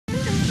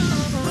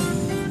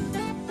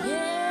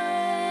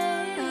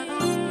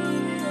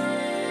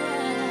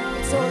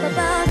It's all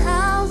about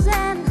house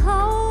and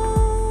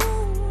home.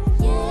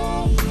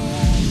 Yeah,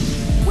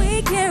 yeah.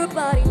 We care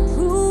about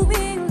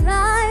improving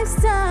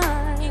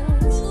lifestyles.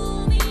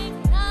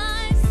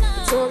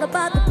 It's all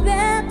about the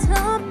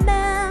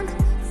betterment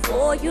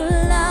for your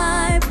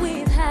life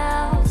with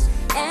house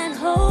and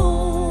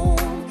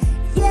home.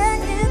 Yeah,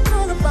 it's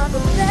all about the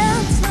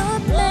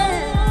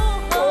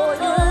betterment for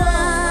your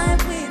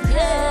life with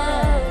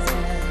house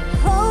and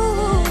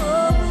home.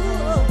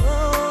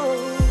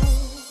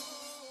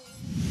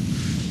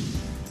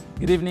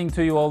 Good evening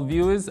to you all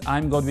viewers.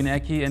 I'm Goodman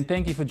Fielder and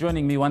thank you for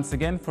joining me once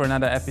again for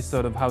another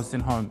episode of House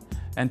and Home.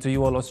 And to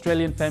you all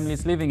Australian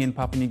families living in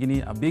Papua New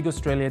Guinea, a big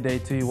Australia Day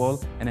to you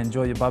all, and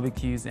enjoy your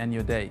barbecues and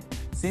your day.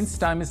 Since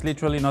time is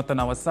literally not on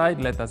our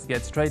side, let us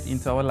get straight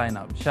into our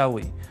lineup, shall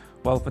we?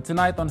 Well, for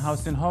tonight on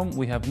House and Home,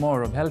 we have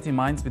more of Healthy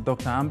Minds with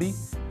Dr.Ambi,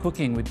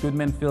 Cooking with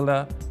Goodman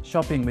Fielder,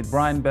 Shopping with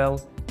Brian Bell,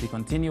 the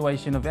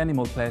continuation of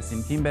Animal Ples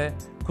in Kimbe,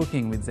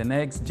 Cooking with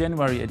Zenag's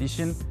January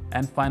edition,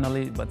 and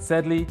finally, but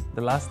sadly,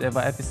 the last ever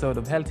episode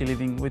of Healthy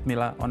Living with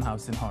Mila on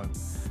House and Home.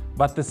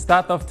 But to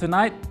start off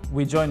tonight,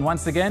 we join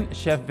once again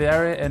Chef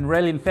Veari and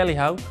Leon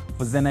Gawi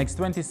for Zenag's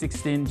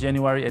 2016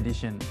 January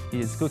edition.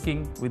 He is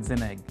Cooking with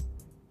Zenag.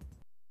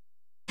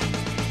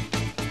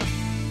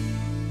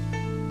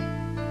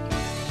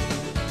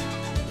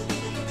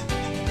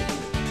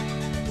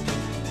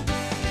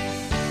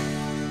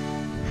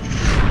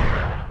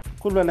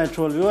 Good morning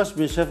to all viewers.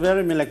 Me Chef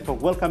Veari, Mila.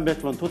 Welcome back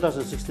to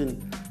 2016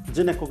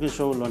 Zenag Cooking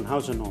Show on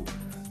House and Home.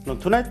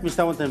 Tonight,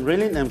 Mr. One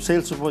Leon, I'm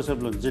sales supervisor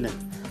on Zenag.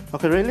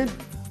 Okay, Leon,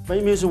 by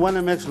using one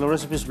MX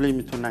recipes blame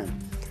me tonight.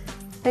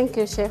 Thank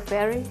you, Chef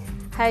Veari.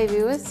 Hi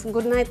viewers,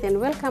 good night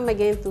and welcome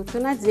again to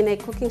tonight's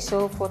Zenag Cooking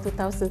Show for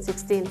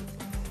 2016.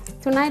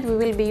 Tonight we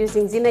will be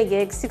using Zenag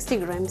egg 60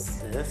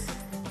 grams. Yes.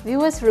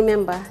 Viewers,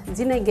 remember,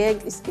 Zenag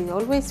egg is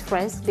always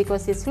fresh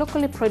because it's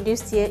locally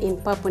produced here in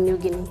Papua New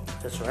Guinea.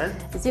 That's right.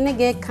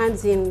 Zenag egg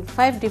comes in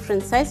 5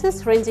 different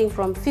sizes ranging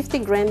from 50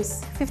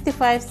 grams,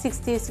 55,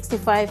 60,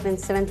 65 and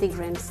 70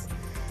 grams.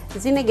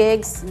 Zenag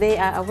eggs, they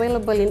are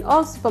available in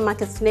all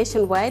supermarkets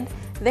nationwide.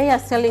 They are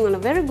selling on a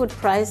very good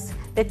price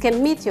that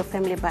can meet your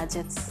family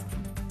budgets.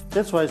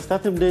 That's why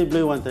starting day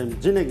blue one time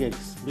Zenag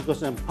eggs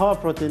because I'm power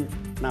protein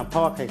now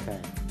power kai.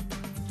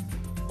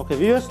 Okay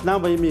viewers, now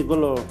by me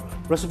go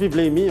recipe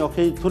blame me.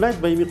 Okay,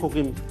 tonight by me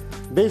cooking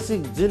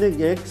basic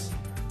Zenag eggs,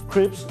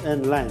 crepes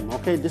and lime.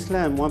 Okay, this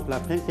lime one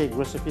plus pancake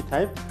recipe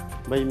type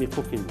by me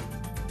cooking.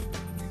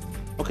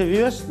 Okay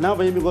viewers, now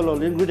by me go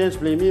ingredients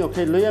blame me.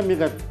 Okay, Leon me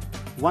got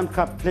 1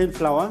 cup plain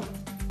flour,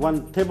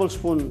 1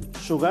 tablespoon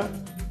sugar,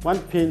 1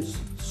 pinch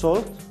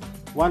salt,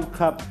 1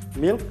 cup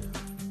milk.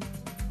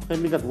 Okay,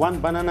 we got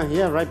 1 banana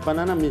here, ripe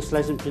banana, me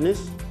slice and finish.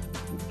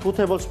 2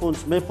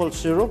 tablespoons maple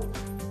syrup.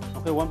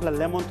 Okay, 1 plus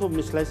lemon tube,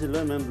 me slice it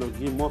lemon blow,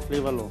 give more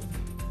flavor low.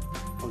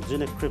 On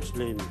Zenag crepes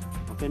blame.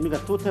 Okay, we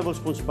got 2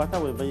 tablespoons butter,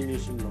 we by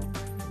using low.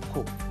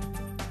 Cook.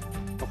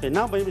 Okay,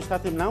 now by me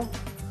start him now.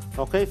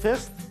 Okay,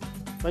 first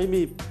by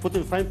me put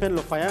in frying pan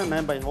low fire,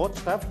 now by hot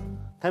stuff.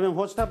 Time him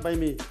hot stuff by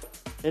me.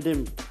 Add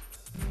him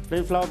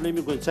plain flour, let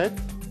me go inside.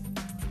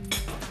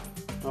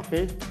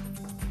 Okay,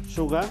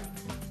 sugar,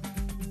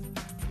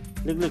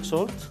 little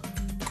salt.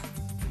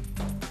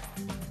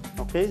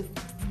 Okay,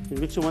 you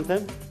mix it one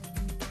time.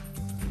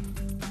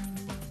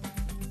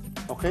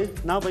 Okay,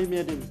 now by me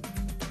add him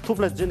 2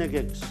 plus Zenag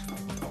eggs.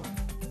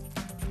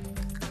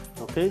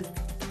 Okay,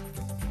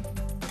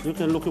 you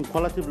can look in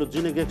quality of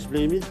Zenag eggs,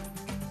 blame me.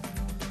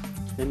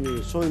 And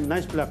me show him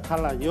nice black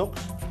color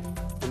yolks.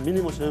 And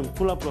minimum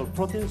full of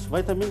proteins,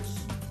 vitamins.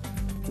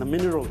 The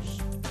minerals.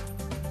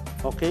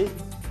 Okay,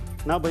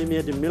 now by me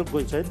add the milk go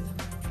inside.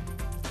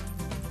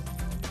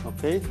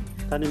 Okay,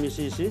 tani me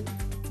see.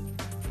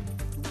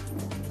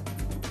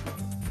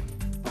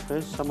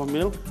 Okay, some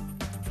milk.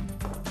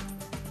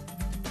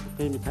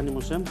 Okay, me tani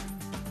musem.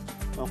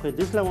 Okay,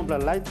 this one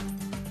light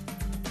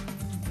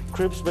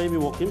crepes by me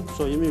walking.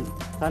 So you me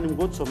tani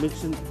good. So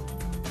mixing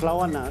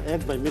flour and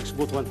egg by mix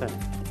good one time.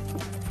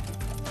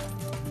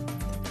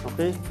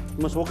 Okay,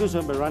 you must walk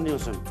in by running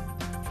yourself.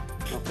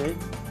 Okay.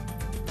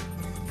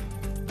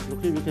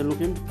 Look him, you can look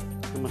him,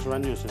 you must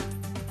run yourself.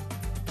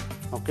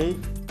 Okay.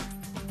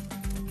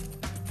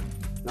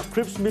 Now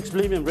crepes mix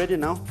blame him ready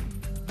now.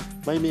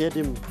 By me add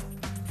him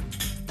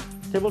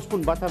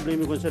tablespoon butter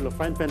blame him go inside the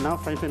frying pan now.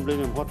 Frying pan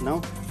blame him hot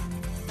now.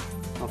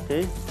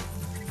 Okay.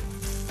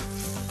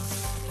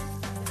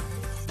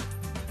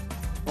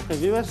 Okay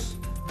viewers.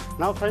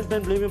 Now frying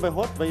pan blame him by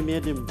hot, by me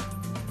add him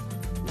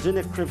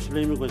Zenag crepes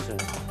blame him go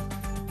inside.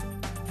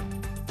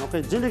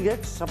 Okay, Zenag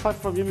eggs, apart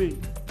from you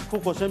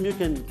cook or some you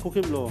can cook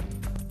him low.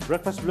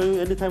 Breakfast blue,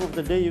 any time of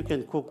the day you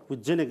can cook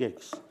with Zenag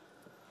eggs.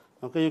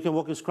 Okay, you can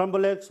work in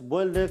scrambled eggs,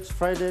 boiled eggs,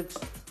 fried eggs,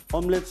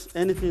 omelets,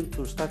 anything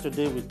to start your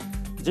day with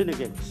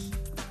Zenag eggs.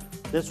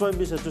 That's why I'm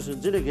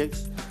choosing Zenag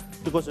eggs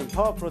because in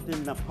power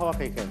protein na power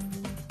kai.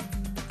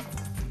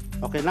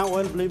 Okay, now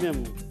oil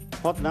blame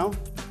hot now.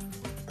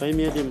 By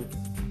me add him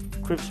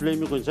crepes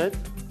blame go inside.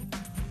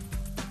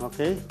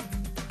 Okay.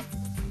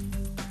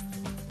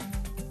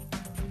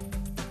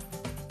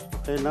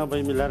 Okay, now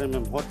by me lari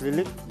mem hot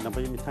lilik, now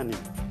by me tanim.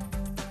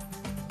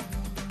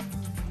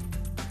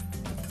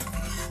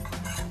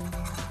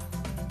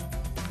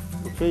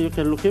 Okay, you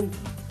can look him.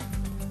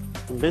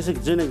 Basic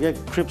Zenag Egg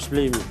Crepes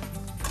play me.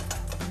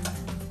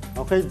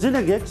 Okay,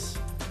 Zenag Eggs,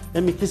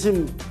 and me kiss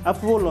him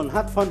apple on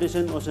hot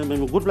foundation or some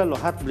good blood or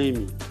hot play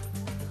me.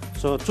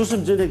 So choose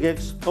him Zenag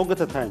Eggs all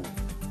at a time.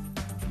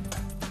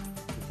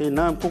 Okay,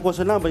 now I'm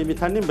cooking now by me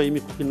tanim by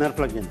me cooking nar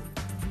plug-in.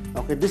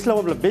 Okay, this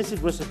level of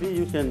basic recipe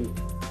you can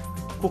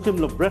cook him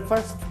like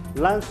breakfast,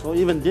 lunch, or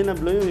even dinner.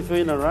 If you're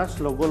in a rush,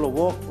 like go to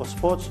walk or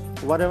sports,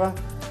 whatever,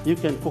 you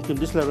can cook him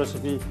this level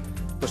recipe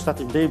to start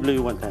him day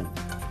blue one time.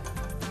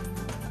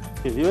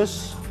 Okay,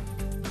 viewers.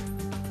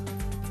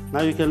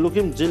 Now you can look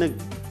him Zenag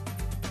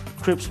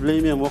Crepes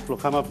blame and walk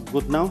come up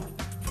good now.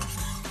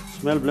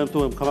 Smell blame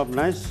to him come up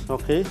nice.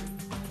 Okay.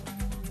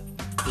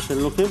 You can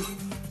look him.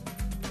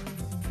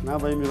 Now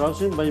by me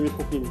rousing, by me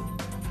cooking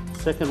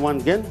second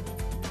one again.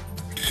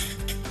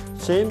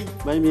 Same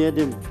by me add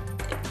him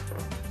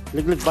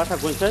little butter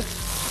go inside.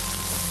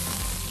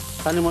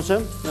 Tani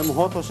mosem, I'm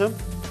hot mosem.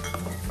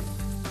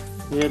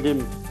 Me add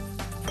him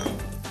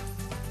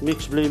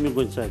mix blame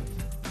go inside.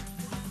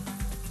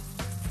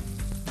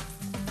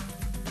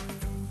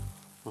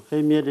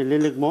 Okay, me add a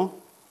little more.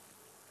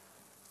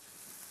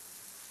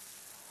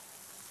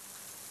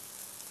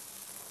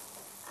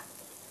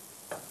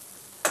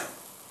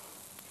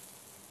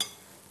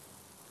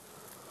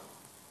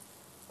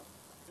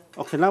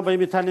 Okay, now by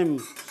me turn him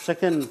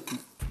second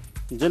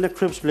Zenag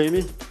Crepes play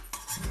me.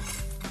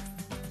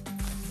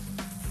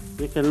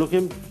 You can look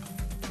him,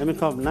 let me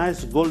come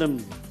nice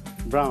golden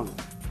brown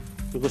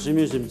because we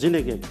use him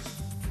Zenag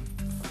eggs.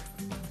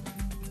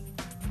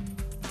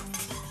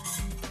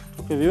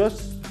 Okay,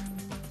 viewers,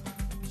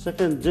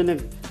 second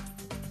Zenag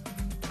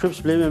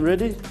Crepes play me I'm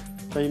ready.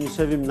 By me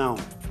serve him now.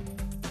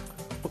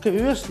 Okay,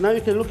 viewers, now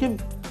you can look him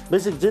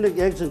basic Zenag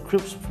eggs and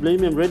crepes play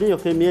me I'm ready.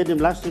 Okay, me add him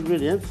last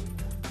ingredients.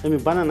 Let me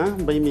banana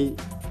by me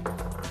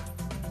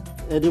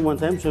add him one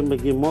time so I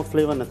give more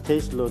flavor and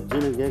taste of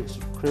Zenag eggs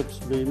crepes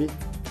play me.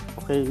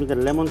 Okay, we got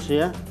lemons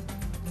here.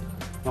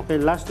 Okay,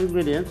 last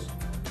ingredients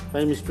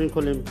by me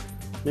sprinkle him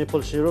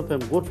maple syrup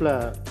and good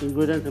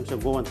ingredient him so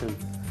go one time.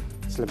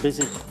 It's like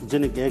basic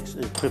Zenag eggs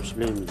and crepes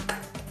play me.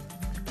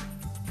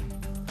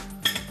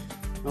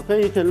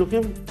 Okay, you can look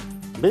him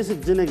basic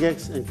Zenag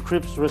eggs and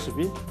crepes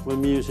recipe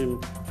when we use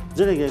him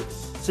Zenag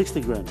eggs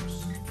 60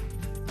 grams.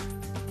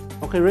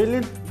 Okay,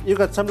 Raylene, you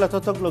got some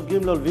totok lo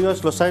game lo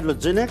viewers lo side lo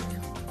Zenag.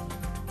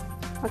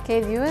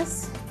 Okay,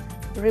 viewers,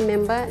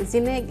 remember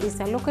Zenag is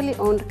a locally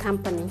owned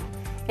company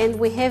and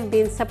we have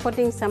been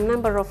supporting some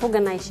number of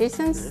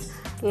organizations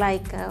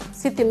like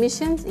City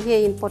Missions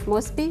here in Port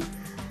Moresby,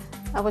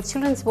 our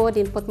Children's Ward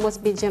in Port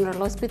Moresby General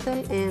Hospital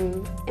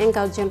and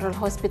Engau General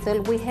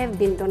Hospital. We have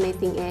been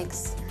donating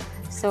eggs.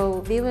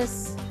 So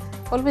viewers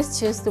always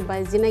choose to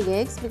buy Zenag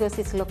eggs because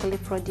it's locally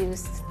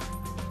produced.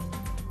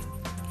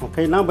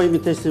 Okay, now by me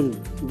tasting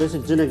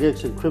basic Zenag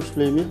eggs and crepes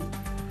play me.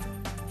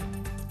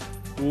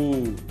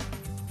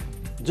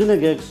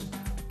 Zenag eggs,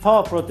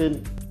 power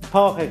protein,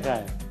 power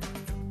kai.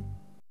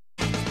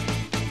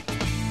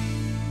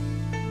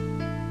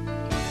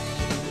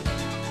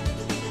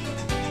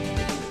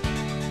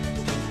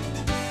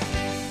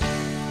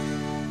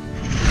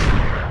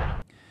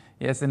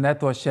 Yes, and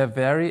that was Chef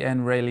Veari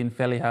and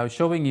Raylene Haus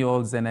showing you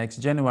all Zenag's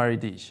January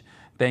dish.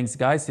 Thanks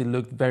guys, it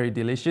looked very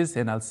delicious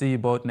and I'll see you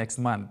both next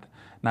month.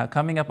 Now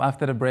coming up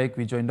after the break,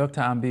 we join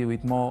Dr.Ambi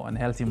with more on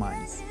Healthy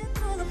Minds.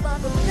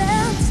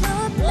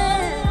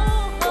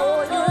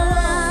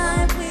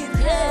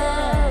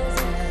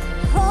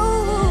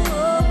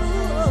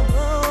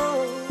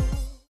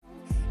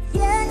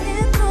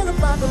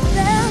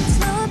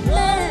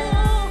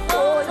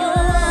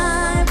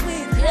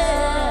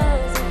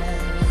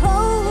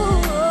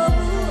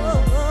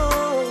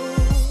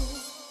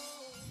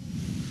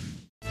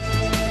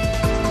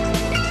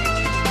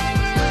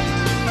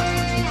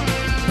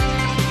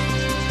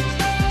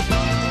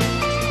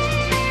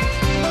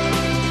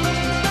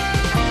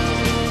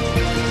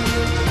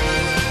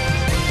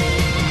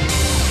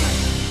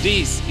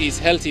 This is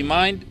Healthy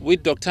Mind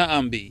with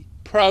Dr.Ambi,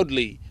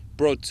 proudly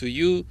brought to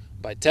you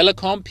by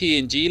Telecom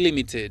PNG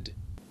Limited.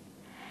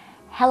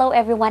 Hello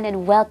everyone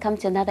and welcome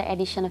to another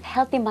edition of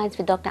Healthy Minds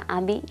with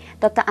Dr.Ambi.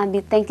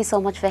 Dr.Ambi, thank you so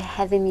much for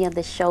having me on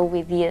the show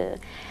with you.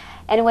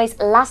 Anyways,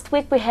 last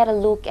week we had a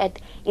look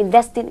at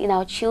investing in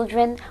our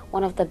children,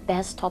 one of the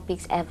best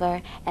topics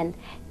ever, and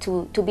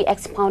to be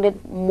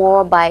expounded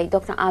more by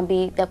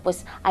Dr.Ambi. That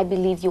was, I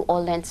believe you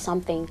all learned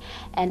something.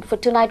 And for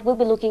tonight, we'll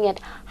be looking at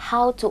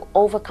how to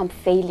overcome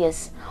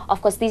failures.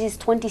 Of course, this is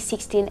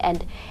 2016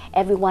 and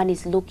everyone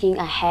is looking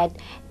ahead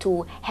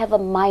to have a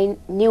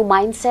new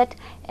mindset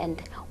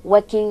and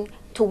working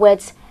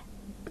towards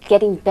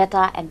getting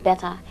better and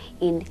better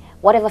in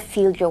whatever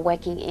field you're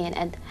working in.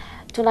 And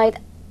tonight,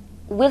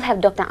 we'll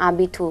have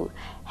Dr.Ambi to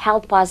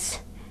help us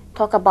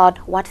talk about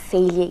what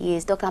failure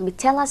is. Dr.Ambi,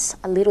 tell us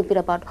a little bit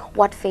about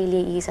what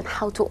failure is and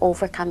how to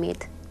overcome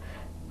it.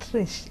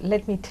 Trish,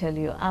 let me tell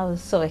you, I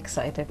was so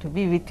excited to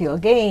be with you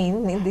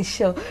again in this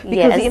show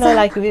because Yes. you know,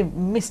 like we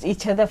missed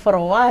each other for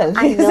a while.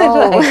 I Is it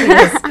know. right?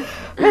 Yes.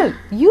 Well,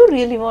 you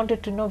really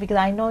wanted to know, because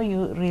I know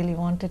you really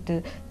wanted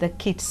to the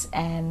kids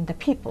and the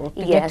people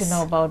to get to Yes.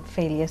 know about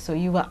failure. So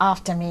you were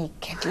after me.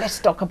 Let's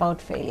talk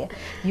about failure.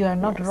 You are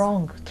not Yes.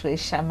 wrong,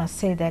 Trish. I must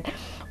say that.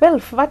 Well,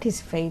 what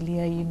is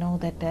failure? You know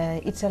that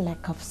it's a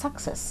lack of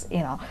success, you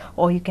know,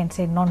 or you can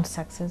say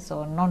non-success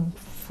or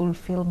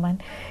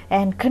non-fulfillment,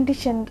 and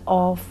condition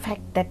of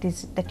fact that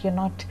is that you're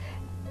not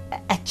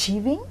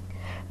achieving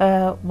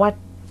what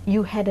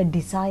you had a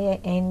desire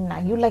in. Now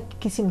you like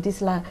kissing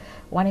this la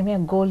one me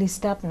goal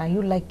stuff. Now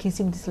you like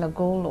kissing this la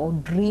goal or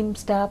dream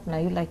stuff. Now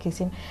you like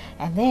kissing,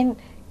 and then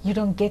you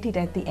don't get it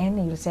at the end.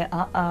 And you say,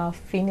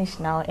 finish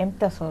now,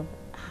 empty. So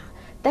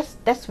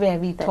that's where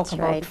we talk That's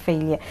about right.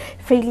 failure.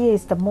 Failure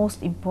is the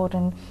most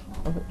important.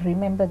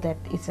 Remember that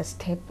it's a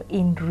step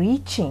in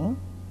reaching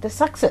the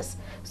success.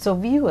 So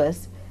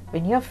viewers,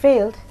 when you're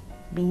failed,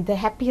 be the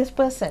happiest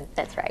person.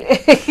 That's right.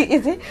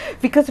 Is it?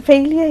 Because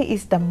failure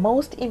is the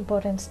most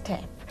important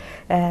step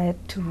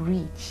to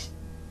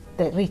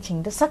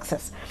reaching the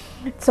success.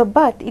 So,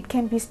 but it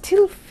can be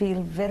still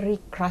feel very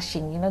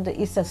crushing. You know,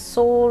 it's a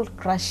soul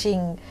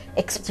crushing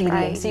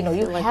experience. right. You know, You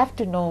you feel like- have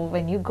to know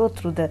when you go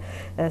through the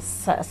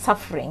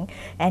suffering,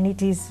 and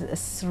it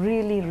is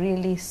really,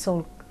 really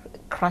soul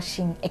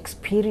crushing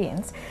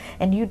experience.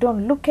 And you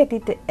don't look at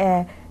it.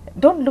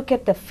 Don't look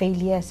at the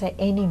failure as an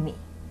enemy.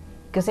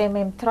 Because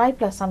try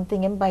plus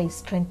something and by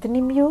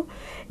strengthening you,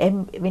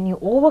 and when you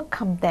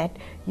overcome that,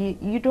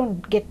 you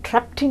don't get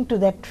trapped into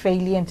that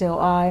failure and say, oh,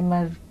 I'm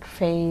a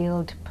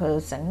failed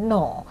person.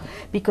 No,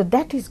 because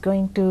that is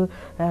going to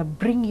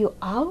bring you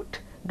out.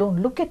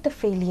 Don't look at the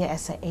failure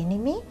as an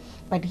enemy,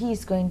 but he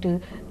is going to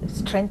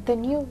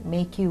strengthen you,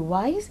 make you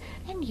wise,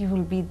 and you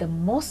will be the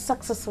most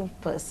successful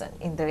person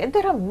in the world.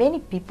 There are many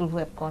people who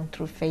have gone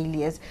through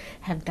failures,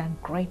 have done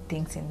great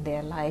things in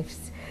their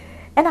lives.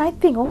 And I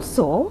think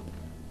also,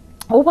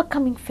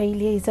 overcoming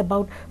failure is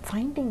about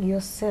finding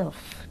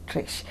yourself,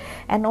 Trish,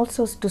 and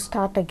also to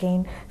start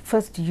again.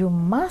 First, you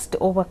must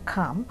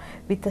overcome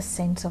with a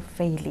sense of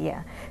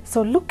failure.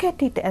 So look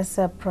at it as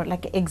a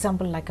like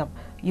example, like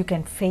you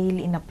can fail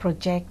in a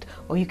project,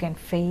 or you can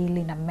fail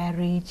in a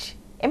marriage.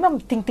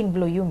 I'm thinking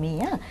below you me,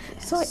 yeah.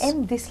 Yes. So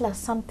this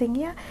last something,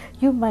 yeah.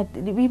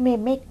 We may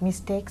make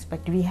mistakes,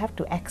 but we have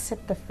to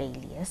accept the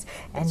failures,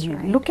 and That's you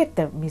right. look at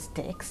the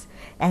mistakes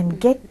and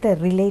get the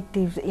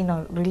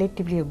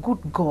relatively a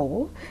good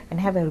goal, and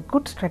have a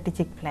good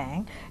strategic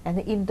plan. And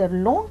in the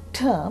long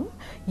term,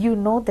 you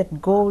know that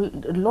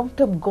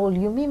long-term goal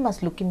you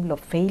must look in below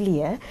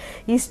failure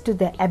is to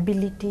the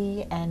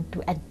ability and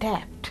to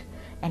adapt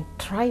and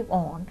thrive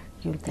on.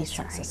 You'll be That's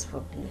right.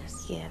 successful.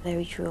 Yes. Yeah,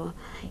 very true.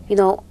 You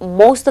know,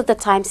 most of the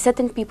time,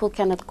 certain people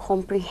cannot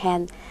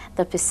comprehend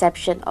the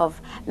perception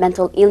of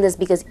mental illness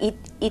because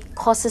it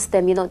causes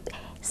them, you know,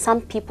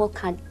 some people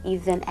can't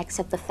even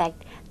accept the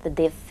fact that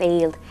they've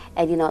failed.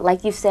 And, you know,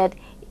 like you said,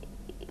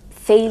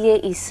 failure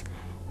is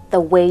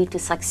the way to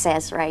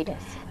success, right?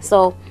 Yes.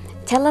 So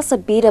tell us a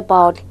bit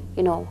about,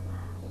 you know,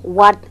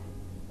 what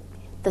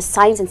the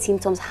signs and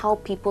symptoms, how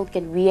people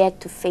can react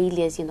to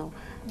failures, you know.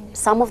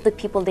 Some of the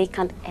people, they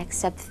can't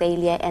accept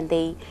failure and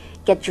they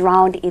get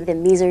drowned in the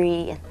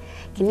misery.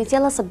 Can you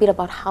tell us a bit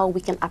about how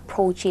we can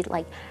approach it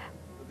like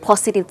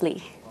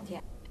positively?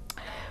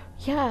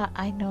 Yeah,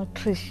 I know,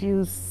 Trish,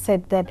 you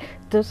said that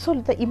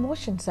the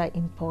emotions are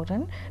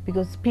important,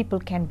 because people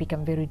can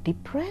become very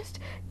depressed,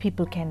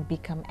 people can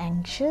become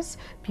anxious,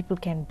 people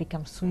can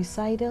become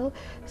suicidal.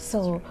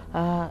 So,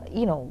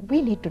 you know,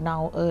 we need to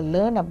now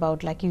learn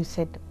about, like you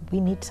said,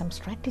 we need some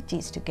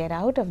strategies to get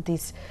out of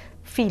this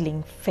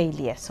feeling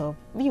failure. So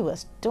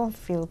viewers, don't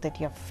feel that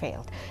you have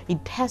failed.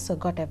 It has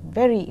got a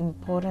very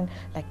important,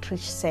 like Trish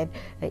said,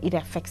 it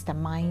affects the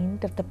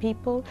mind of the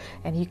people,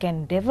 and you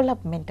can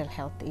develop mental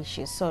health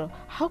issues. So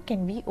how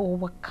can we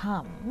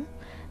overcome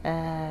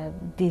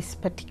this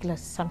particular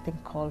something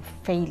called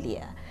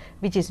failure,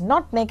 which is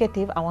not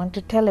negative? I want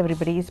to tell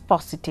everybody is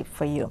positive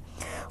for you.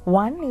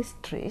 One is,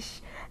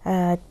 Trish,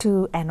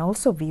 and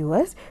also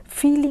viewers,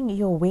 feeling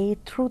your way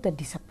through the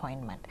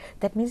disappointment.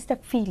 That means the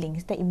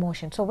feelings, the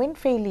emotions. So when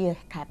failure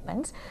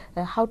happens,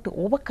 how to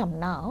overcome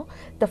now,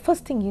 the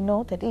first thing you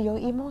know that your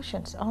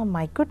emotions, oh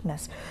my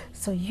goodness.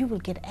 So you will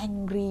get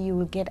angry, you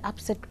will get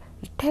upset.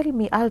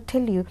 I'll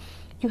tell you,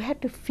 you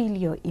have to feel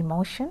your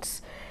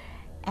emotions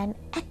and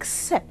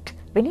accept.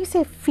 When you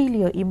say feel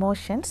your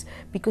emotions,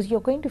 because you're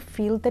going to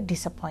feel the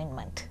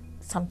disappointment,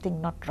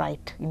 something not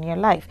right in your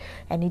life,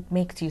 and it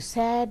makes you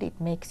sad, it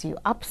makes you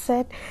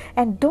upset,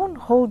 and don't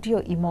hold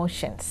your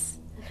emotions.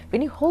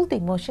 When you hold the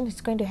emotion,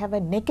 it's going to have a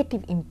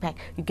negative impact.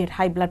 You get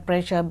high blood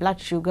pressure, blood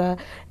sugar,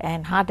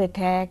 and heart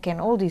attack, and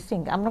all these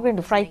things. I'm not going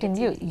to frighten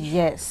you.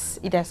 Yes,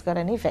 it has got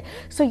an effect.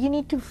 So you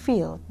need to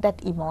feel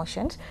that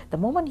emotions. The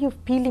moment you're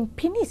feeling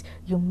penis,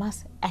 you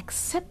must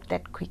accept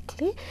that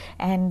quickly,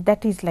 and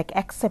that is like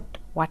accept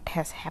what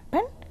has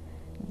happened.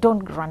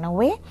 don't run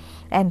away.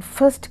 And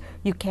first,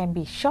 you can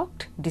be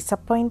shocked,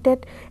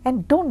 disappointed,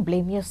 and don't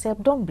blame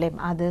yourself, don't blame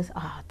others.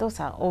 Those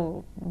are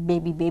all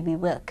baby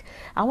work.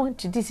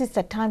 This is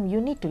the time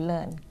you need to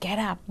learn. Get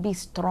up, be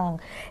strong.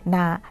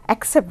 Now,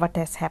 accept what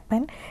has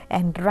happened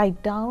and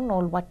write down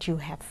all what you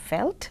have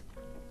felt.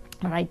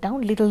 Write down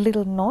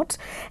little notes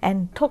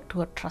and talk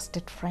to a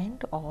trusted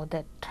friend or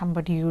that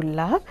somebody you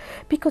love,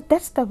 because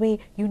that's the way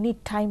you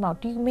need time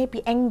out. You may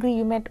be angry,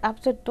 you may be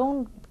upset.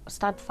 Don't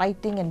start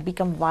fighting and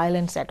become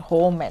violence at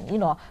home, and you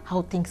know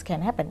how things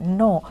can happen.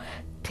 No,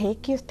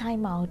 take your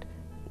time out,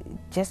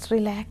 just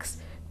relax,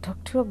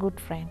 talk to a good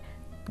friend,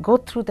 go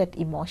through that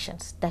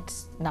emotions.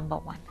 That's number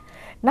one.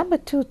 Number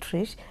two,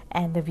 Trish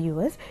and the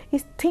viewers,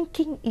 is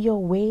thinking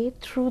your way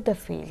through the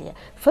failure.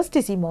 First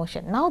is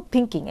emotion. Now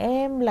thinking,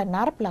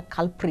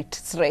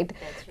 culprits, right?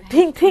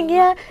 Think,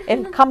 yeah,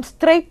 and come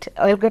straight,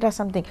 I'll get us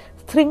something.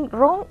 Think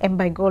wrong, and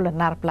by goal and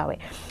narpla way.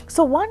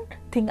 So one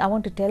thing I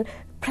want to tell,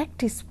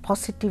 practice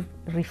positive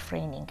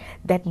refraining.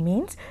 That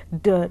means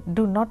do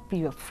not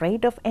be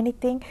afraid of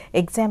anything.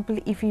 Example,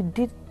 if you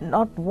did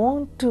not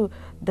want to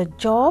the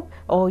job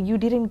or you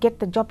didn't get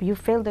the job, you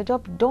failed the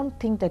job, don't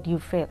think that you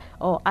failed.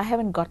 Oh, I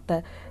haven't got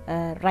the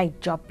right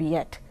job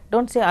yet.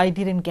 Don't say I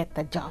didn't get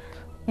the job.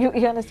 You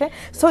understand?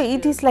 So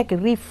it is like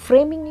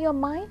reframing your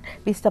mind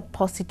with the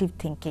positive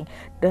thinking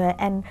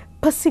and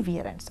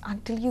perseverance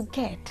until you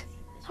get.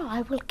 Oh,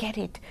 I will get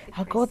it.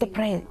 I'll go the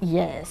prayer.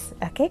 Yes.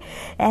 Okay.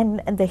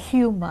 And the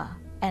humor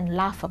and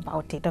laugh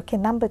about it. Okay.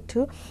 Number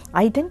two,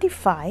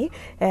 identify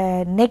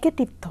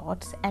negative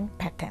thoughts and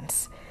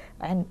patterns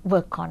and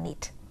work on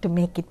it to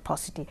make it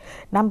positive.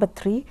 Number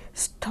three,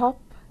 stop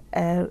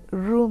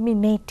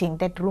ruminating,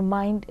 that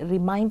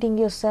reminding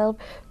yourself,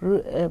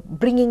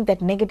 bringing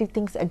that negative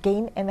things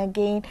again and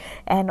again,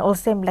 and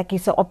also like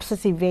it's an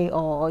obsessive way,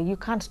 or you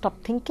can't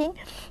stop thinking.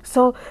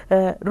 So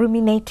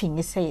ruminating,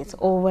 you say it's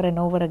over and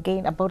over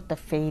again about the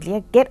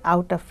failure. Get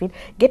out of it,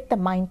 get the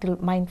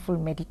mindful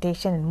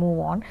meditation and move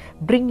on.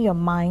 Bring your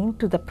mind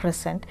to the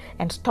present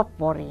and stop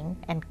worrying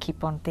and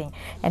keep on thinking.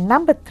 And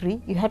number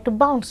three, you have to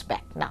bounce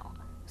back now.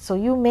 So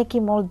you make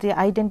him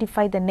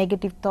identify the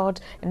negative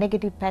thoughts,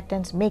 negative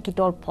patterns, make it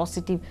all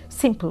positive,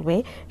 simple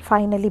way.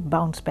 Finally,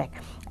 bounce back.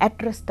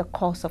 Address the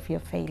cause of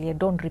your failure.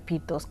 Don't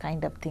repeat those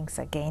kind of things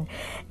again.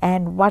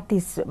 And what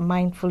is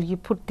mindful? You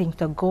put things,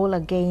 the goal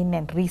again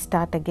and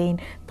restart again.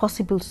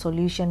 Possible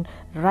solution,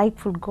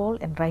 rightful goal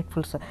and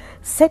rightful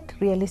set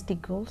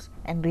realistic goals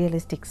and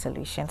realistic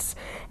solutions,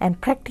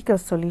 and practical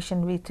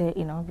solution with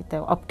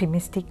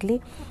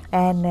optimistically,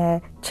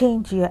 and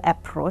change your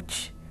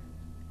approach.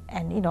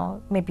 And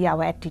maybe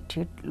our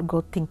attitude, go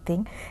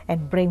think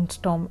and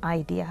brainstorm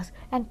ideas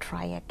and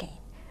try again.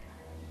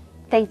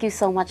 Thank you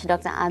so much,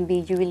 Dr.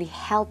 Ambi. You really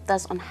helped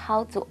us on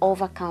how to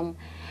overcome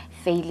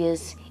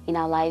failures in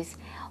our lives.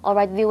 All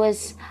right,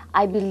 viewers,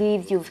 I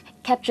believe you've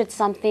captured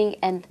something,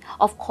 and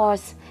of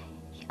course,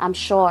 I'm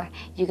sure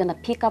you're gonna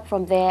pick up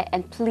from there.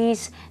 And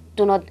please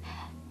do not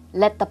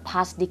let the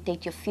past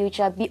dictate your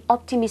future. Be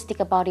optimistic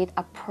about it.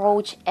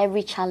 Approach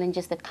every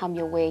challenges that come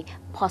your way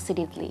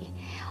positively.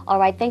 All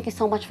right, thank you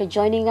so much for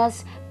joining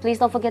us. Please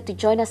don't forget to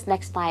join us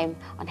next time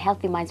on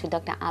Healthy Minds with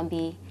Dr.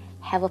 Ambi.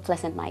 Have a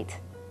pleasant night.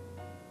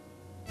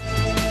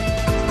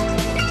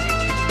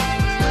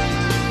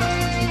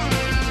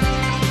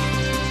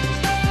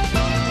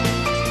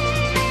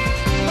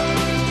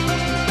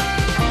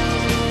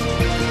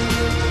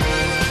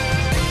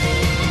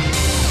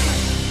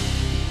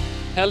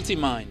 Healthy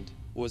Mind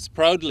was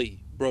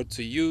proudly brought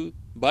to you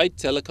by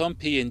Telecom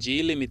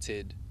PNG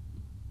Limited.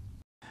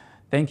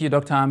 Thank you,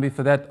 Dr. Ambi,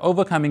 for that.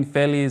 Overcoming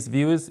failures,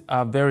 viewers,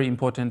 are very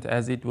important,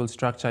 as it will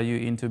structure you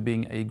into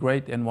being a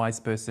great and wise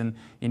person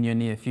in your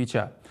near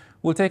future.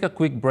 We'll take a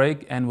quick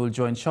break and we'll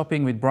join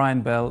Shopping with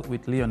Brian Bell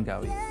with Leon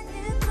Gawi.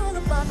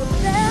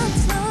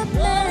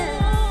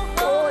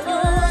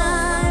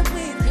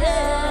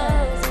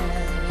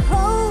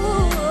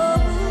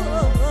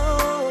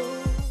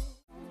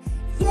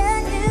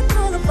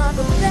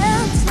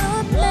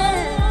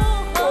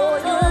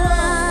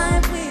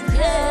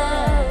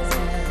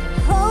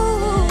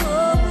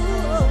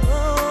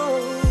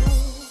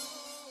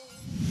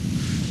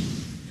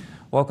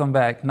 Welcome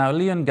back. Now,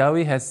 Leon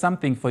Gawi has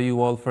something for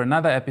you all for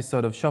another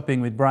episode of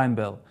Shopping with Brian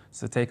Bell.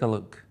 So take a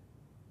look.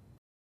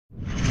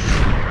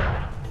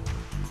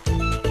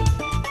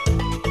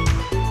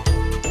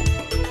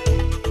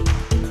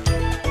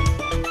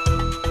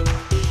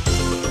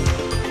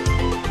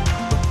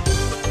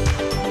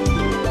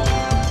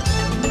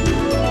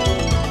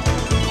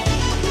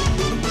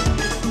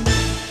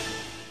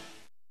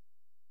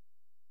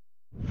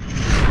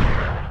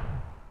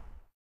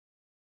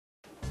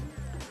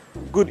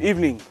 Good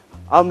evening.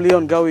 I'm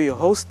Leon Gawi, your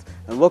host,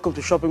 and welcome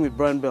to Shopping with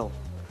Brian Bell.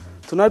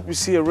 Tonight we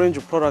see a range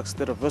of products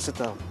that are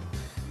versatile.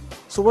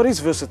 So what is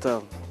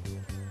versatile?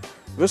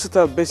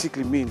 Versatile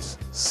basically means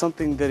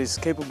something that is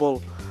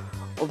capable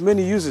of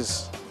many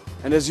uses.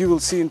 And as you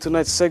will see in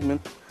tonight's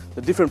segment,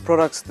 the different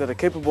products that are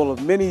capable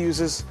of many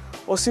uses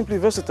or simply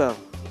versatile.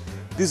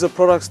 These are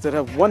products that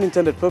have one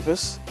intended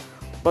purpose,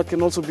 but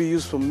can also be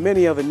used for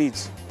many other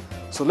needs.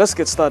 So let's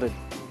get started.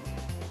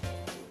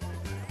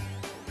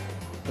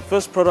 The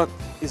first product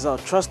is our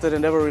trusted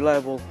and ever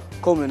reliable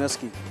Coleman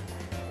Esky.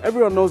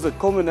 Everyone knows that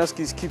Coleman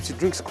Esky keeps your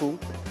drinks cool,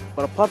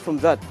 but apart from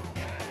that,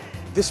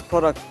 this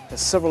product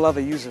has several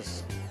other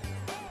uses.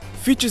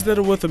 Features that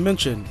are worth a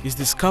mention is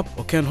this cup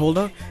or can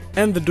holder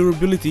and the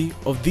durability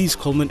of these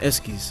Coleman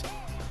Eskys.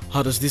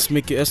 How does this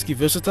make your Esky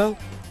versatile?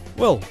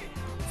 Well,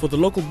 for the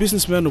local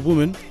businessman or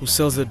woman who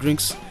sells their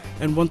drinks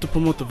and want to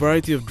promote the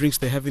variety of drinks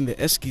they have in their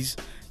Eskys,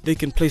 they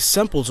can place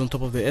samples on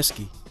top of their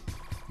Esky.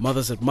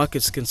 Mothers at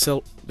markets can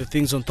sell the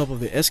things on top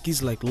of their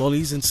Eskys like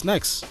lollies and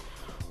snacks,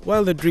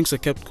 while their drinks are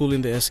kept cool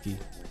in the Esky,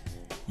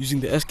 using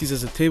the Eskys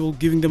as a table,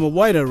 giving them a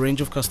wider range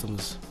of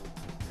customers.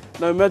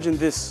 Now imagine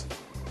this.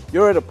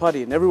 You're at a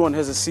party and everyone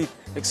has a seat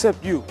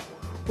except you.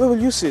 Where will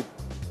you sit?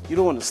 You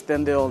don't want to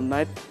stand there all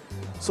night,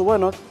 so why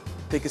not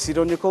take a seat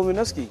on your Coleman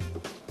Esky?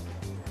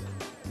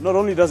 Not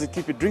only does it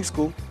keep your drinks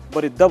cool,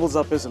 but it doubles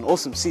up as an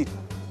awesome seat.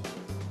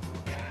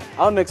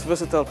 Our next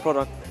versatile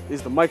product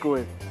is the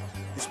microwave.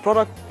 This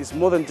product is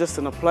more than just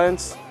an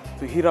appliance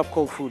to heat up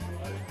cold food.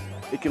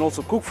 It can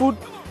also cook food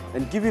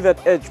and give you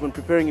that edge when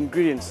preparing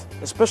ingredients,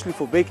 especially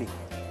for baking.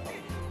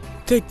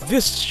 Take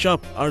this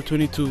Sharp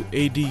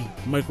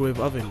R22AD microwave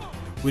oven.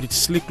 With its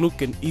sleek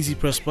look and easy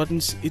press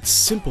buttons, it's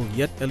simple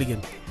yet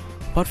elegant.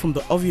 Apart from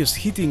the obvious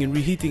heating and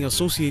reheating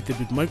associated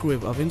with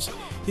microwave ovens,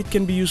 it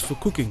can be used for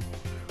cooking.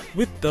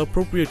 With the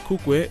appropriate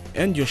cookware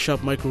and your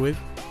Sharp microwave,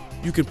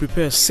 you can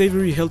prepare a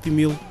savory, healthy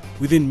meal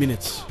within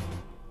minutes.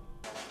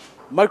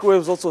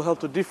 Microwaves also help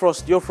to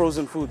defrost your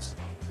frozen foods.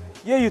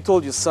 Yeah, you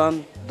told your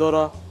son,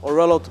 daughter, or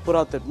relative to put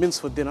out that mince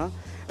for dinner,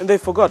 and they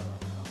forgot.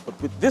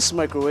 But with this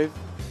microwave,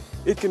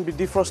 it can be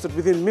defrosted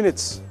within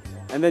minutes,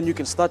 and then you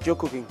can start your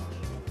cooking.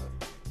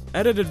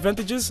 Added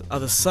advantages are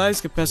the size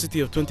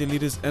capacity of 20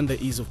 liters and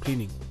the ease of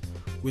cleaning.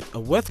 With a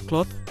wet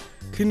cloth,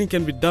 cleaning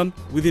can be done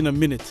within a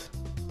minute.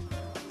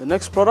 The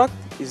next product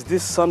is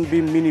this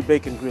Sunbeam Mini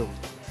Bacon Grill.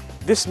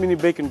 This mini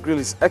bacon grill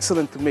is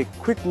excellent to make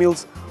quick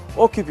meals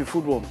or keep your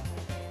food warm.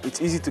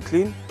 It's easy to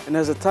clean and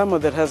has a timer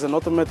that has an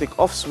automatic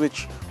off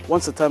switch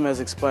once the timer has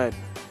expired.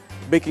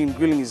 Baking and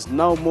grilling is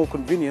now more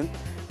convenient,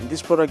 and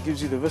this product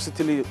gives you the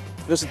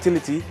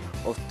versatility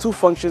of two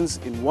functions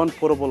in one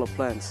portable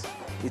appliance.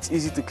 It's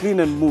easy to clean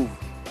and move.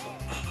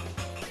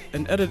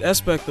 An added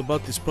aspect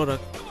about this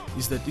product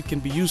is that it can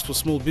be used for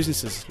small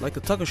businesses like a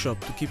taco shop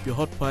to keep your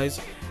hot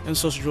pies and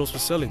sausage rolls for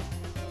selling.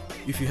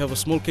 If you have a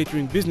small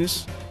catering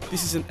business,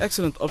 this is an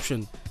excellent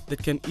option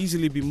that can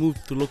easily be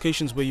moved to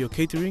locations where you're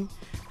catering,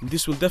 and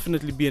this will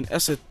definitely be an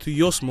asset to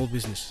your small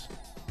business.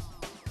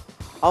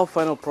 Our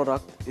final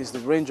product is the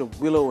range of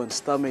willow and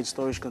star-made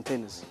storage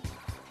containers.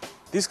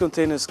 These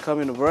containers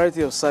come in a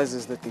variety of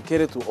sizes that can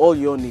cater to all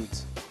your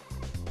needs.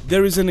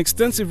 There is an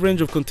extensive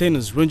range of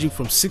containers ranging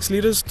from 6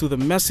 liters to the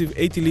massive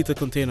 80-liter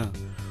container.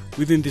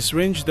 Within this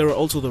range, there are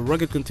also the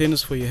rugged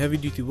containers for your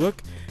heavy-duty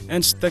work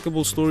and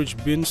stackable storage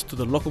bins to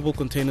the lockable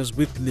containers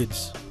with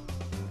lids.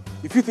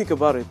 If you think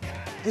about it,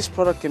 this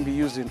product can be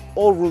used in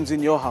all rooms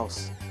in your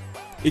house.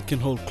 It can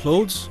hold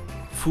clothes,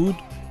 food,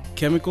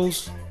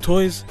 chemicals,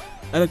 toys,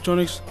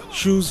 electronics,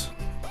 shoes.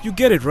 You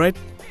get it, right?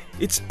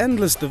 It's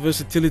endless, the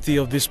versatility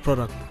of this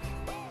product.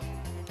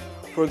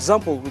 For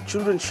example, with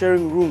children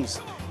sharing rooms,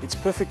 it's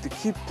perfect to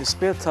keep the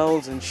spare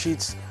towels and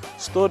sheets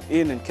stored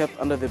in and kept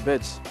under their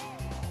beds.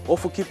 Or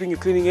for keeping your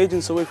cleaning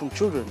agents away from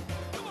children.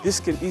 This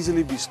can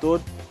easily be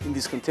stored in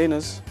these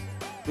containers.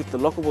 With the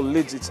lockable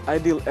lids, it's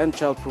ideal and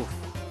childproof.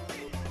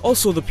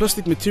 Also, the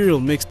plastic material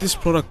makes this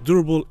product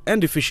durable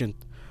and efficient.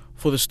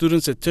 For the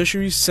students at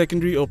tertiary,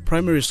 secondary or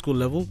primary school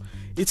level,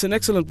 it's an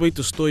excellent way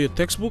to store your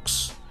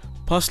textbooks,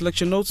 past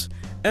lecture notes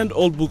and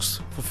old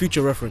books for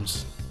future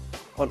reference.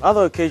 On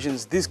other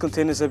occasions, these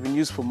containers have been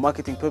used for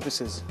marketing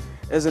purposes,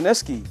 as an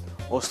Esky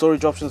or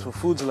storage options for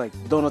foods like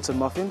donuts and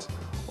muffins,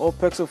 or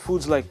packs of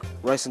foods like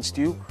rice and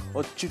stew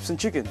or chips and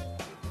chicken.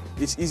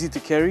 It's easy to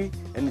carry,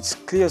 and its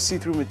clear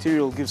see-through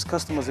material gives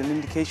customers an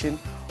indication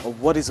of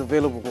what is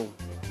available.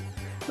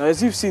 Now,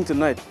 as you've seen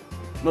tonight,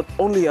 not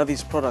only are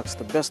these products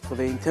the best for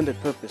their intended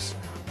purpose,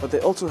 but they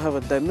also have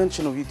a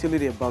dimension of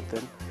utility about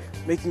them,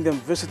 making them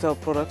versatile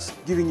products,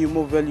 giving you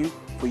more value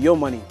for your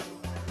money.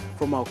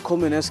 From our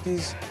Coleman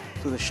Eskys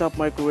to the Sharp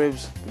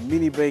microwaves, the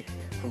mini bake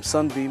from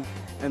Sunbeam,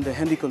 and the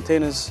handy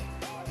containers,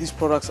 these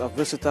products are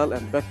versatile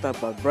and backed up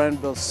by Brian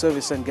Bell's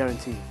service and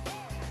guarantee.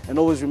 And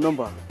always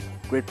remember,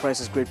 great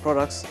prices, great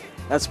products.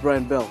 That's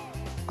Brian Bell.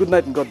 Good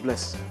night and God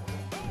bless.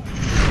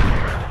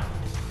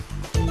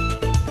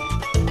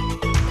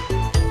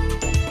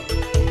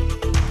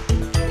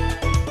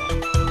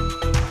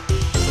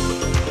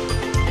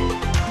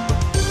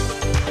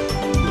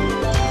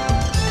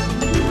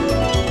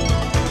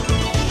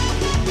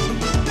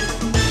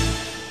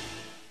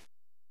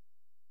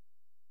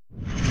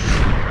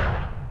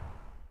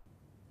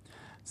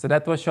 So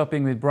that was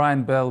Shopping with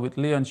Brian Bell, with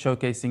Leon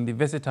showcasing the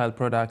versatile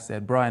products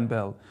at Brian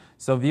Bell.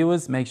 So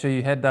viewers, make sure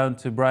you head down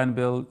to Brian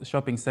Bell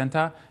Shopping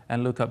Center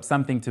and look up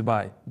something to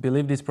buy.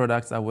 Believe these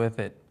products are worth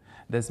it.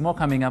 There's more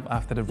coming up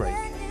after the break.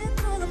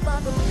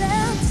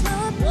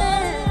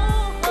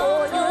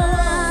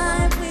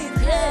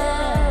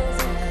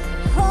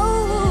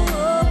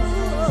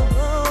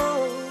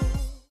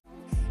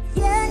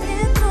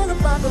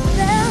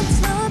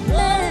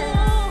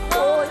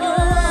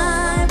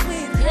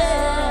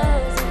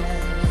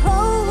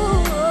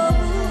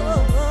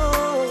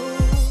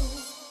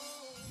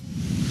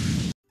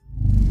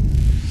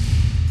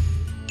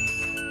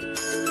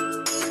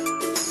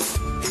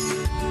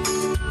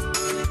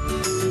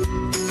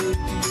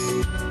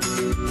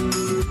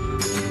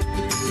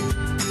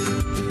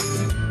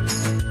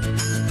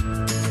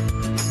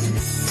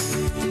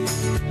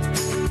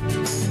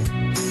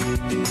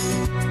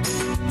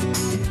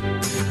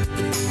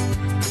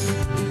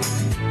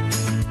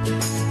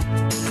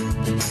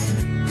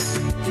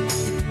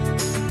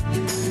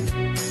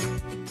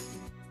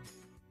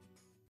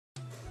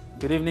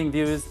 Good evening,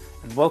 viewers,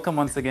 and welcome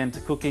once again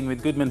to Cooking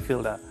with Goodman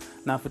Fielder.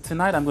 Now for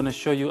tonight, I'm going to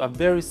show you a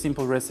very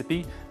simple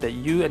recipe that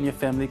you and your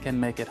family can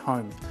make at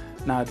home.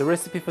 Now the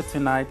recipe for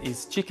tonight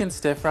is chicken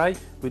stir fry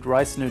with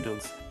rice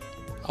noodles.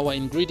 Our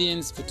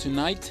ingredients for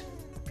tonight,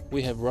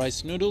 we have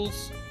rice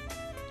noodles,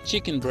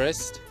 chicken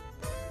breast,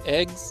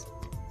 eggs,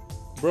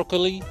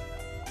 broccoli,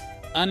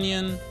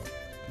 onion,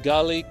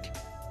 garlic,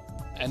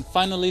 and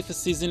finally for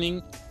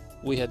seasoning,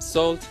 we have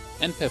salt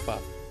and pepper.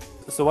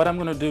 So what I'm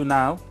going to do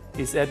now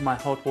is add my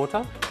hot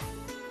water.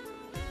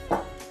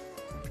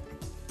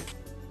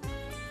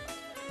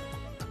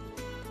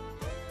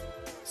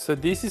 So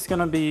this is going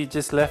to be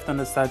just left on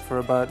the side for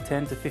about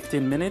 10 to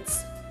 15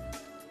 minutes.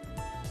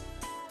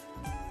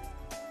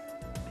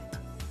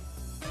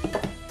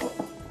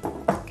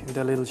 Give it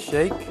a little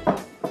shake.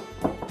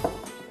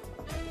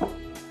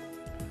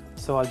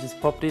 So I'll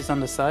just pop this on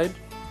the side.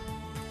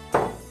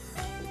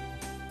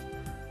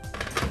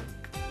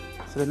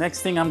 So the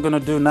next thing I'm going to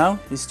do now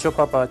is chop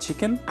up our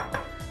chicken.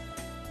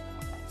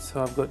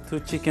 So I've got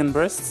 2 chicken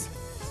breasts.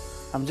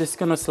 I'm just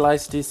going to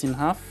slice this in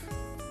half.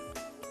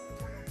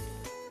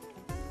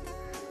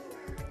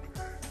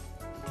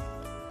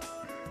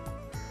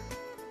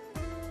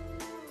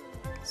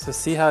 So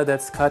see how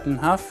that's cut in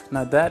half?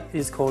 Now that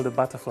is called a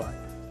butterfly.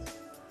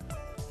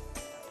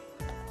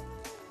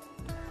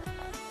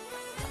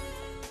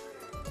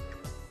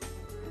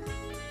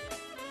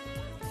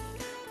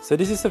 So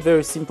this is a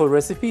very simple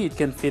recipe. It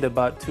can feed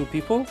about 2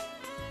 people.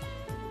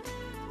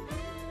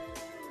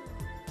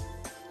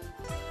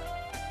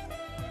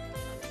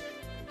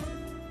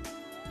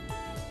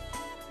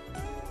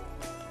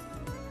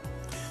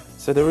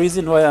 So the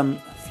reason why I'm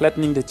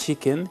flattening the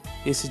chicken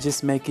is to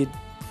just make it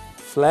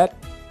flat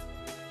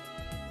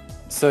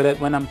so that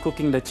when I'm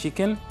cooking the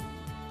chicken,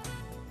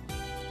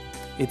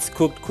 it's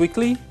cooked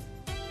quickly.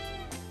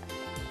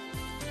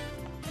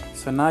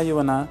 So now you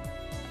wanna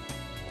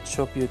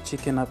chop your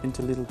chicken up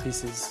into little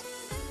pieces.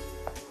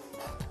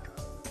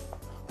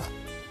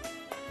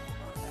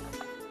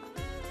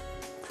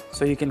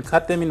 So you can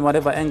cut them in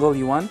whatever angle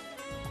you want.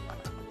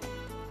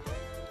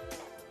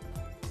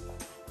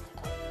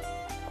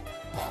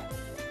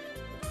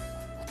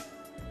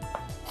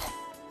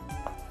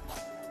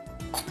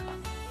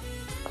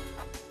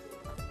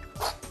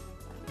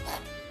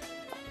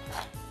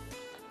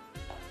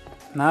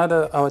 Now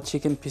that our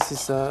chicken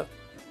pieces are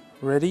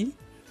ready,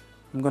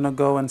 I'm gonna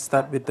go and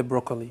start with the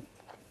broccoli.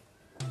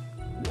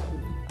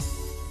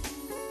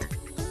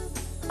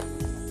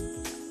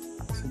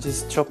 So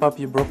just chop up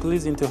your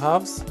broccolis into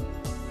halves.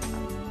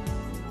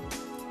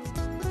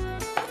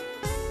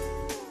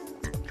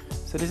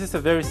 So this is a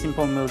very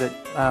simple meal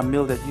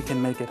that you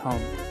can make at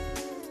home.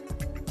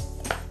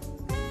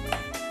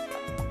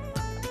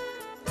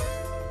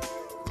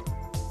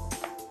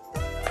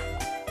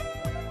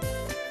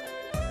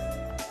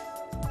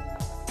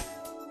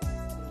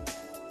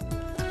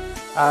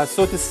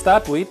 So to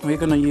start with, we're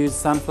going to use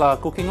sunflower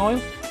cooking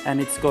oil, and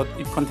it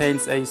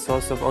contains a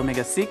source of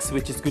omega-6,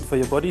 which is good for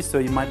your body, so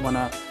you might want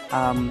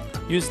to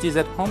use this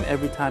at home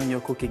every time you're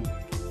cooking.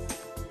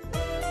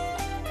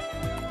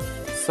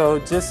 So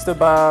just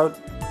about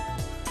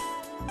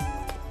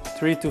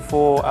 3 to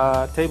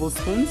 4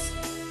 tablespoons.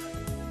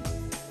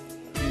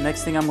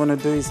 Next thing I'm going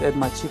to do is add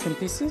my chicken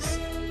pieces.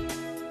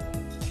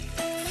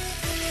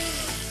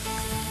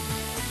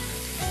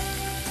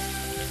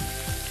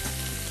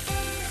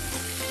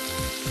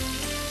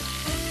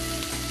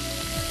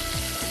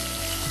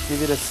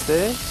 Give it a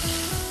stir.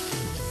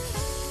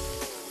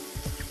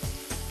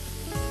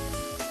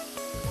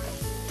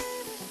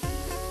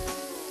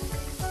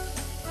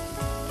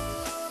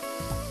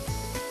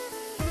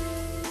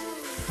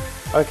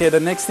 Okay, the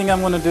next thing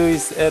I'm going to do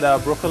is add our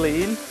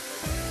broccoli in.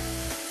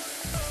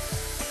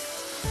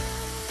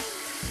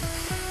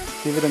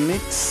 Give it a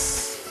mix.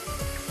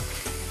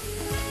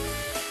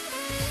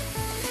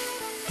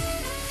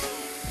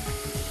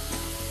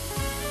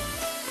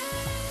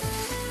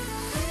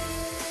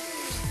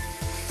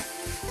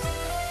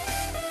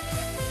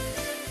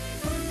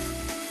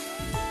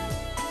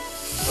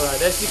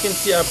 Alright, as you can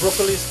see, our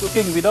broccoli is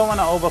cooking. We don't want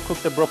to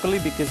overcook the broccoli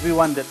because we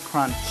want that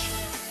crunch.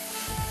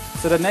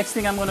 So the next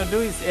thing I'm going to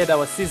do is add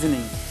our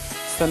seasoning.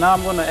 So now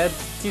I'm going to add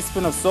a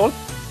teaspoon of salt.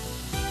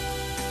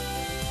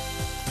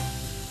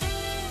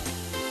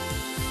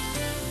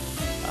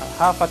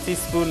 Half a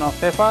teaspoon of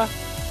pepper.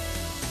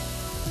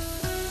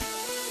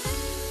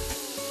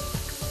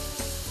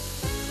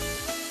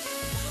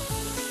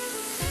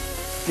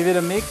 Give it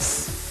a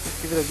mix.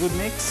 Give it a good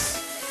mix.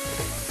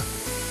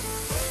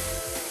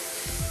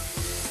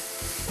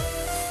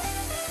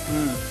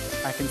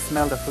 I can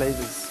smell the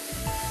flavors.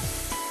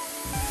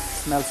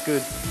 Smells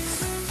good.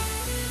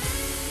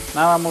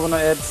 Now I'm going to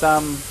add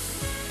some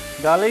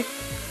garlic.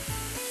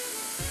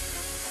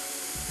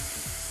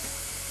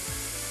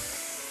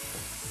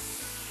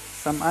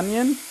 Some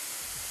onion.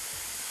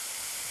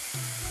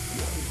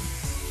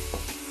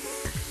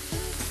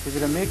 Give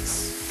it a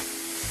mix.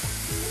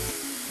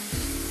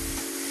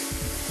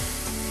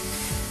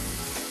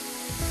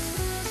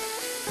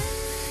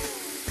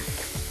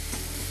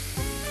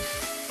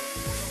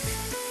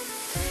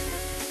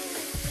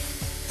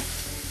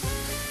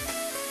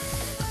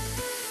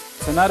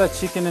 So now that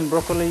chicken and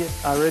broccoli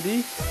are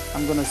ready,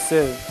 I'm gonna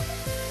serve.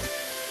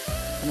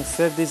 I'm gonna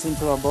serve this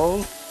into a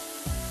bowl.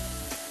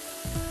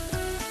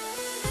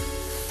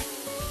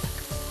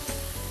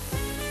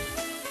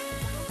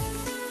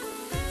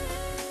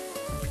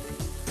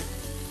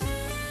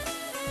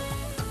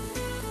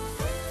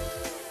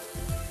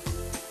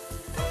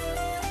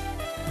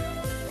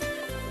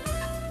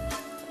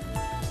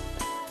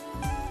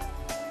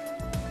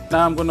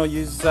 Now I'm gonna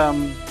use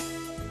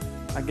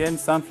again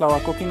sunflower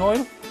cooking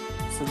oil.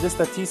 So just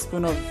a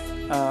teaspoon of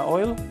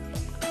oil.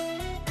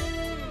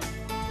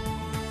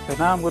 So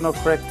now I'm gonna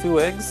crack 2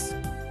 eggs.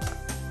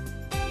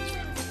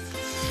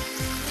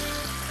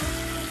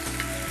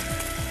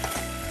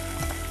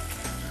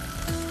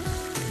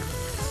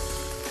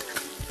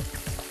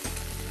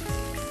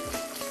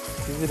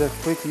 Give it a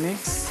quick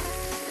mix.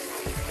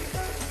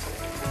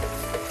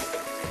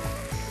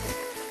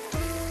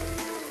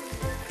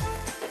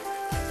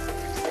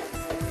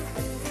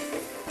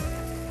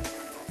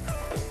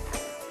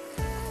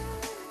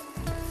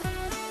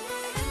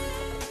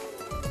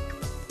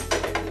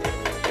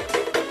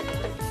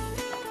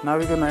 Now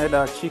we're gonna add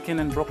our chicken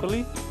and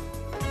broccoli.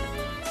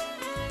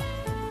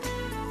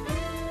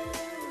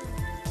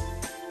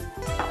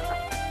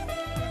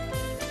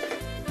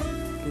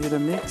 Give it a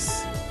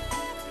mix.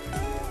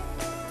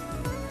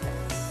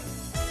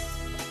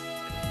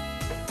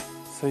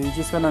 So you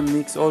just wanna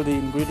mix all the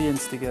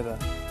ingredients together.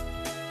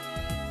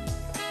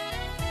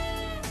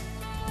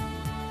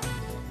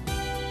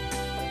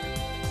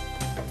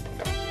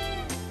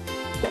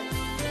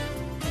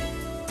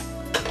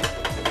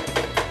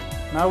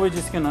 Now we're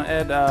just gonna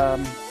add our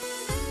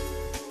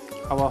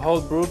whole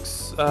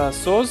Brooks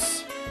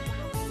sauce.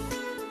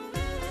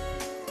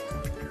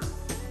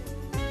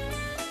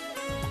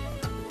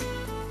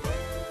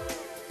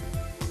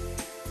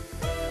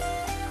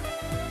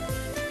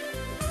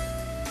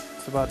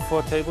 It's about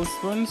 4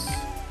 tablespoons.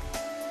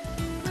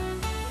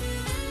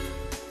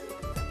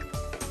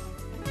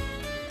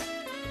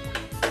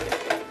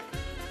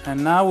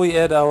 And now we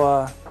add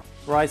our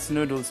rice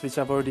noodles, which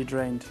I've already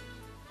drained.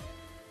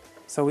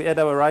 So we add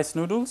our rice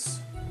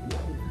noodles.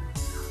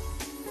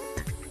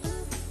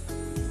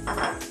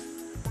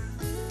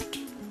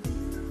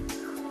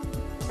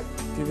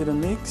 Give it a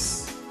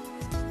mix.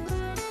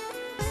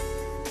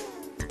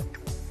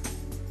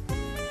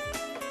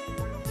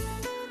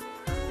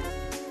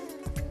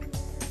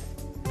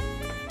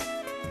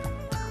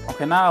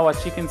 Okay, now our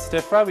chicken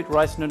stir fry with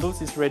rice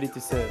noodles is ready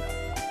to serve.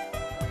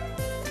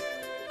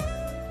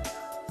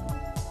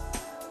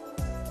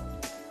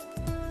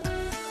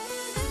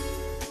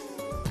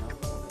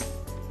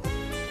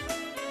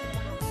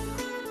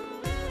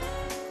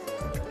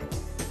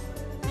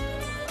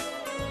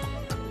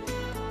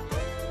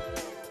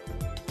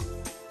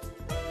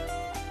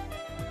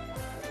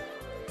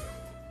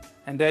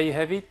 And there you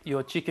have it,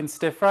 your chicken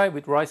stir fry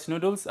with rice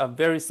noodles, a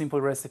very simple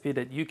recipe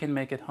that you can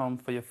make at home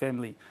for your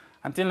family.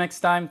 Until next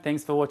time,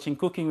 thanks for watching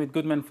Cooking with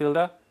Goodman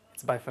Fielder.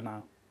 It's bye for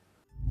now.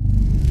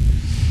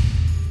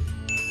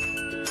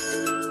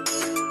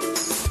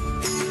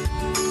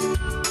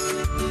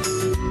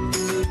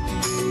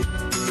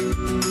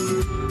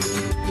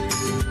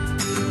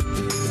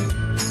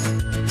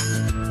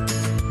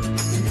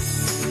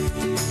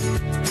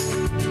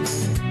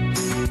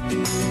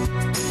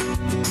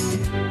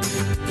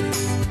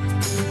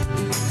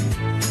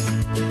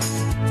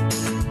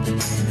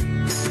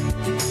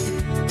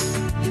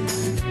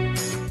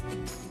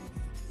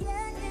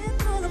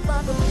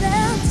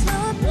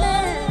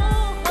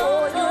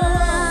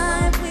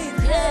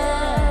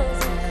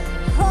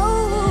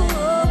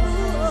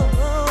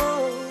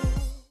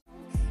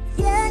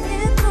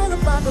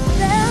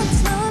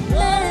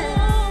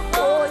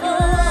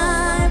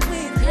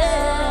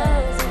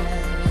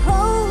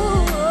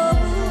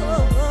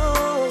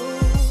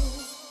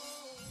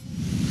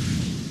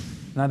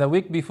 Now, the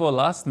week before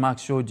last, Mark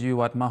showed you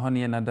what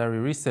Mahoney and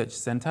Adari Research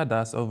Centre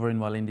does over in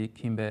Walindi,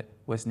 Kimbe,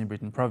 West New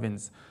Britain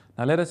Province.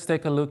 Now, let us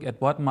take a look at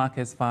what Mark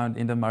has found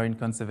in the Marine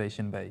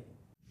Conservation Bay.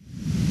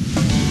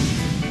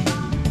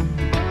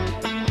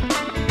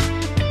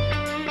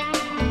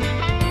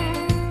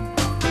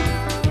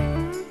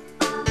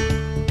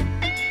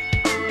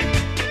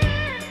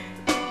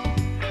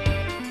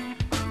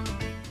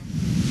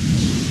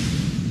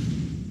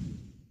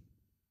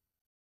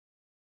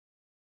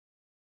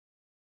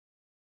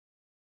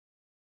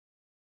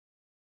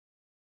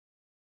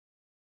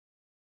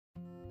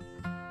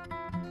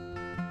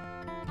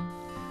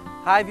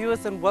 Hi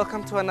viewers, and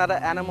welcome to another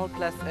Animal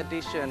Plus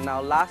edition.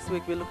 Now last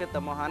week we looked at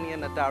the Mahoney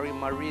and Adari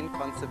Marine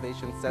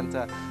Conservation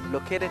Center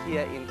located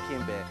here in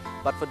Kimbe.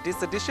 But for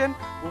this edition,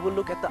 we will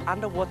look at the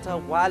underwater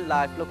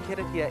wildlife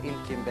located here in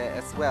Kimbe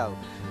as well.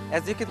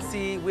 As you can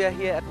see, we are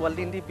here at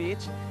Walindi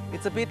Beach.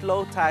 It's a bit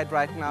low tide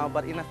right now,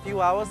 but in a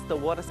few hours the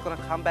water's going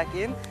to come back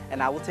in,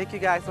 and I will take you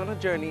guys on a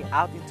journey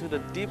out into the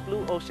deep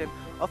blue ocean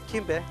of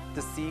Kimbe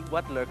to see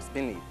what lurks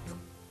beneath.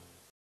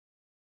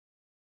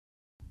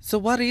 So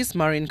what is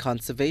marine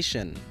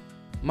conservation?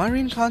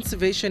 Marine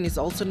conservation is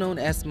also known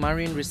as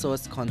marine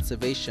resource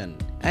conservation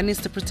and is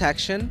the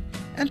protection,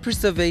 and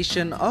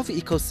preservation of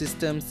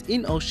ecosystems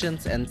in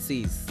oceans and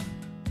seas.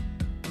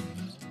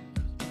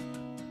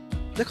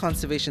 The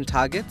conservation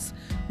targets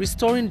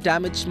restoring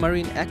damaged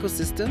marine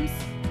ecosystems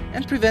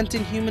and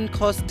preventing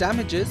human-caused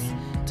damages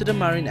to the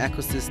marine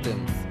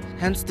ecosystems.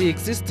 Hence the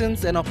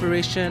existence and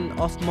operation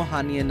of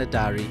Mohania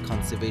Nadari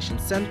Conservation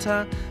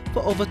Centre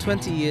for over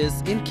 20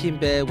 years in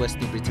Kimbe, West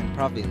New Britain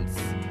Province.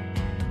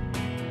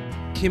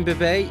 Kimbe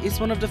Bay is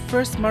one of the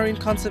first marine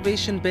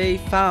conservation bay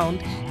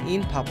found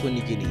in Papua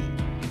New Guinea.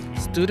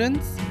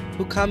 Students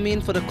who come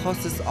in for the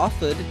courses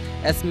offered,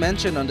 as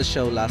mentioned on the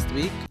show last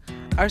week,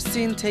 are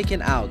seen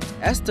taken out,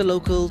 as the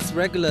locals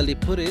regularly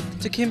put it,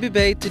 to Kimbe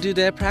Bay to do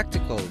their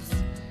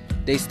practicals.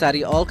 They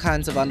study all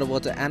kinds of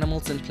underwater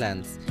animals and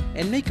plants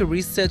and make a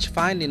research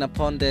finding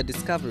upon their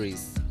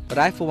discoveries. But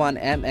I for one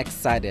am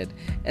excited,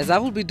 as I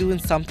will be doing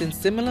something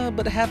similar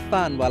but have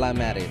fun while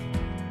I'm at it.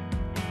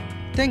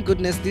 Thank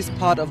goodness this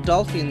pod of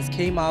dolphins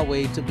came our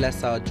way to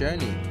bless our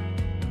journey.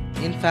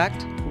 In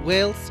fact,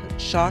 whales,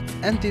 sharks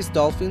and these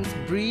dolphins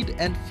breed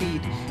and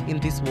feed in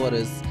these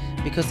waters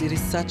because it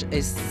is such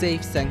a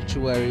safe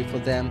sanctuary for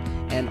them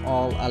and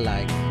all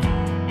alike.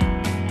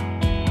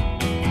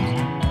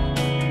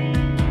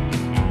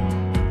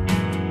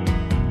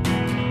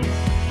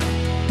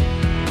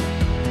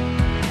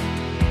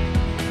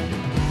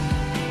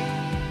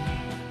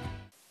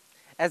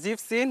 As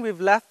you've seen,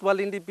 we've left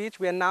Walindi Beach.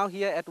 We are now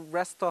here at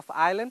Restov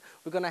Island.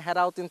 We're going to head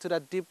out into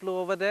that deep blue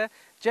over there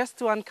just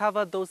to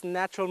uncover those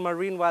natural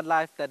marine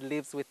wildlife that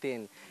lives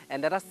within.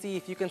 And let us see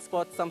if you can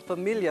spot some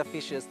familiar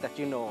fishes that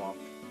you know of.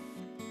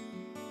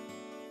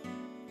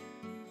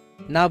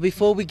 Now,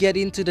 before we get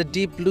into the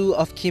deep blue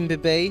of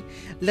Kimbe Bay,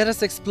 let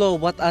us explore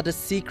what other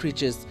sea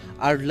creatures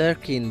are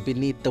lurking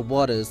beneath the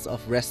waters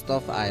of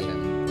Restov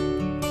Island.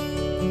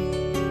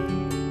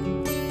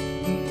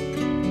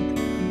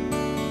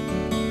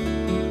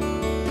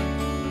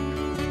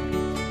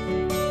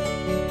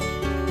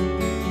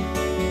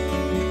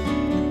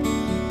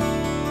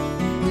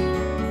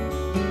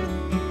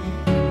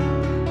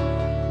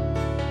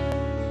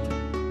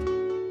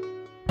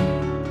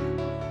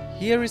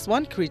 Here is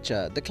one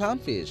creature, the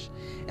clownfish,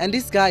 and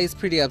this guy is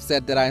pretty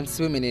upset that I am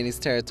swimming in his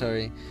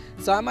territory,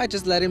 so I might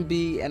just let him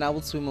be and I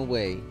will swim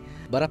away.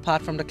 But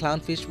apart from the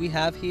clownfish we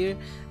have here,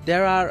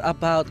 there are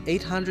about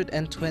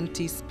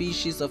 820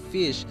 species of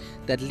fish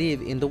that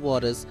live in the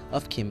waters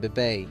of Kimbe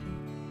Bay.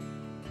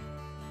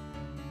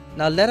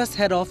 Now let us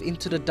head off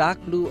into the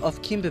dark blue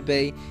of Kimbe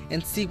Bay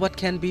and see what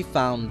can be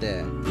found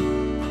there.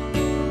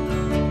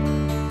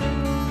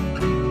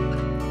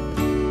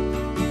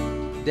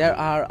 There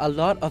are a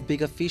lot of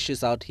bigger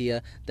fishes out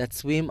here that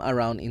swim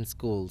around in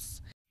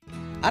schools.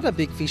 Other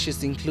big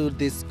fishes include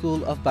this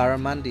school of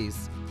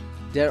barramundis.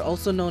 They are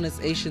also known as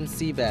Asian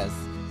sea bass.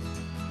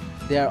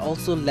 There are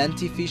also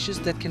lenti fishes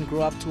that can grow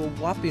up to a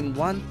whopping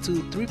 1 to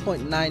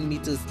 3.9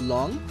 meters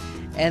long,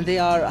 and they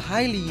are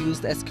highly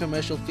used as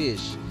commercial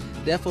fish.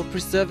 Therefore,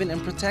 preserving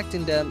and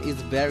protecting them is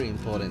very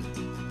important.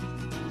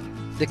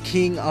 The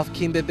king of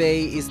Kimbe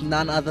Bay is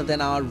none other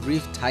than our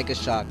reef tiger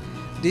shark.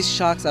 These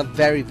sharks are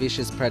very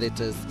vicious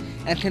predators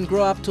and can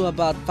grow up to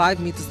about 5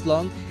 meters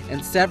long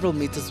and several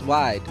meters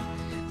wide.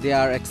 They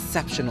are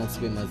exceptional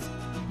swimmers.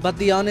 But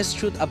the honest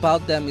truth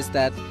about them is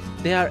that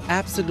they are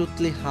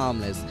absolutely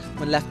harmless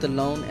when left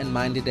alone and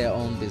minding their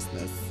own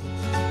business.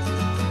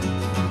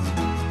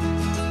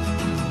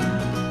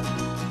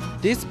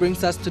 This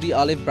brings us to the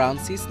olive brown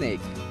sea snake.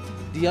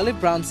 The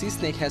olive brown sea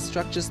snake has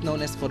structures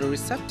known as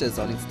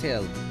photoreceptors on its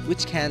tail,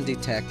 which can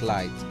detect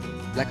light.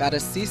 Like other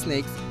sea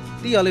snakes,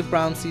 the olive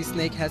brown sea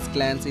snake has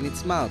glands in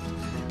its mouth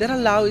that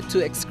allow it to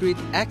excrete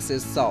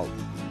excess salt.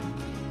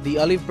 The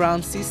olive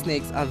brown sea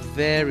snakes are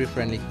very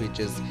friendly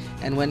creatures,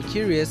 and when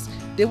curious,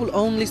 they will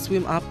only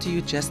swim up to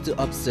you just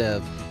to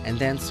observe and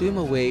then swim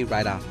away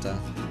right after.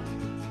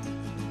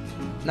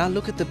 Now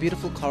look at the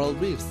beautiful coral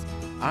reefs.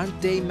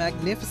 Aren't they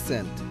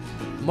magnificent?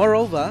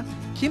 Moreover,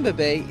 Kimbe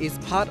Bay is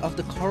part of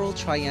the coral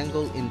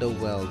triangle in the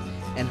world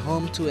and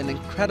home to an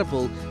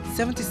incredible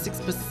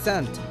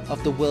 76%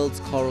 of the world's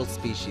coral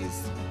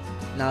species.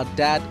 Now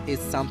that is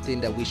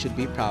something that we should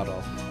be proud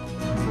of.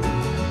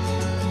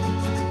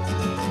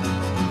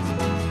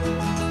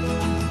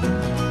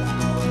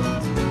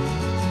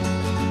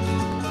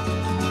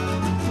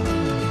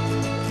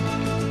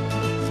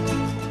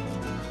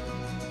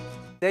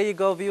 There you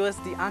go, viewers,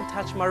 the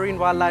untouched marine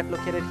wildlife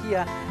located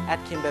here at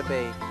Kimbe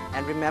Bay.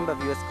 And remember,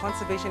 viewers,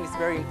 conservation is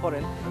very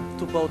important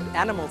to both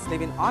animals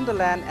living on the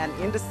land and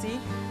in the sea,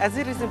 as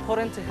it is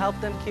important to help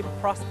them keep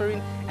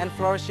prospering and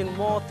flourishing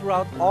more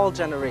throughout all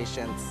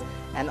generations.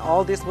 And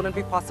all this wouldn't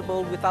be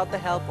possible without the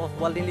help of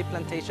Walindi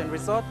Plantation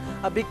Resort.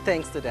 A big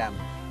thanks to them.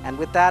 And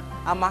with that,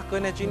 I'm Marco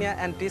Jr.,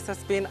 and this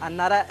has been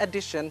another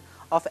edition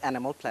of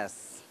Animal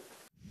Ples.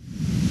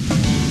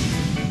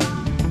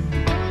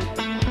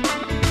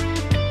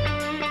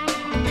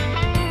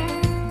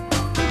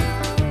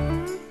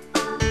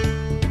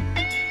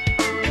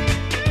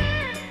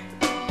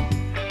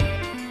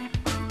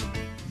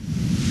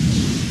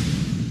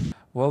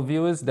 Well,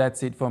 viewers,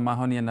 that's it for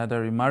Mahoney and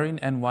Nadari Marine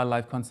and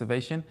Wildlife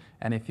Conservation.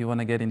 And if you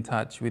want to get in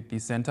touch with the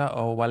Centre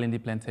or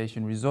Walindi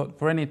Plantation Resort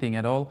for anything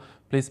at all,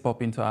 please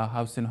pop into our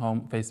House and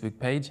Home Facebook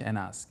page and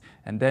ask.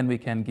 And then we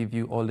can give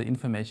you all the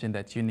information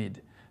that you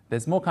need.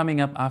 There's more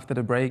coming up after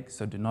the break,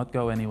 so do not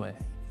go anywhere.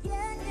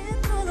 Yeah,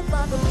 it's all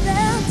about the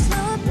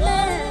better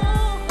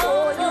man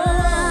for your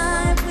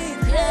life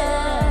with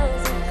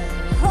Haus.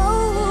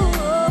 Oh, oh,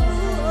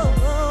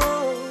 oh,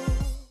 oh.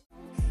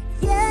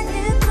 Yeah,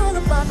 it's all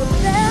about the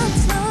better man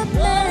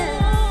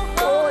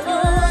for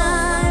your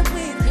life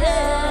with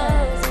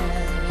Haus.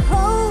 Oh,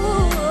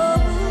 oh,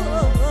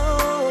 oh, oh.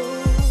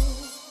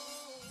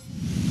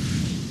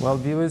 Well,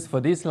 viewers,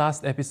 for this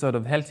last episode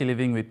of Healthy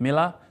Living with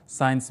Mila,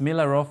 signs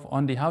Mila off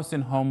on the House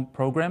and Home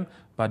program,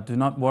 but do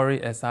not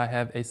worry as I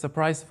have a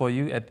surprise for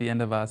you at the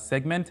end of our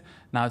segment.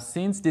 Now,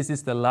 since this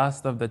is the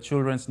last of the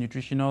children's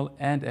nutritional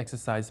and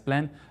exercise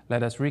plan,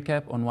 let us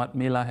recap on what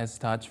Mila has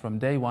touched from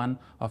day one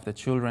of the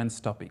children's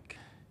topic.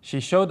 She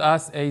showed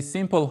us a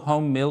simple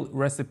home meal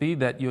recipe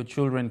that your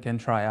children can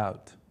try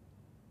out,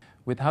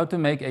 with how to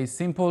make a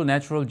simple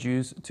natural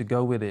juice to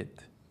go with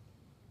it.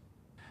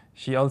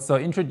 She also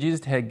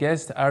introduced her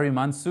guest Ari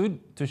Mansood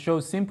to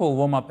show simple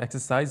warm-up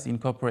exercise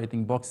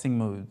incorporating boxing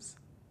moves.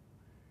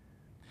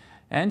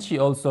 And she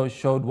also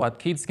showed what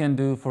kids can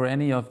do for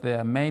any of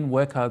their main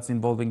workouts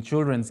involving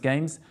children's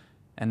games.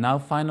 And now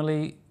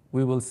finally,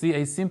 we will see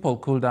a simple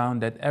cool down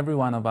that every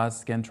one of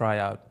us can try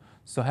out.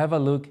 So have a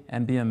look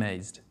and be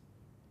amazed.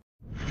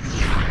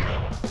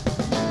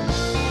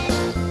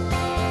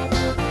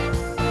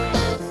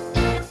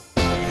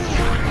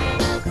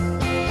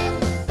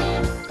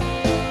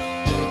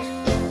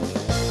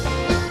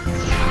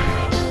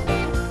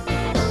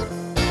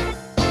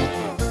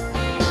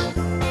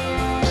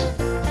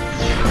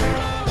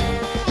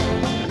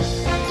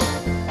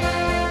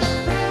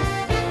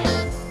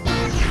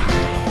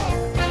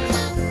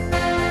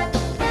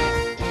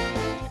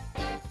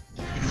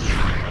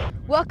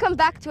 Welcome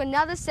back to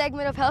another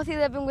segment of Healthy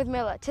Living with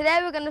Mila. Today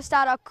we're going to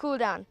start our cool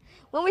down.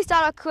 When we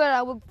start our cool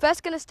down, we're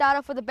first going to start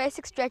off with the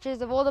basic stretches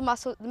of all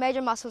the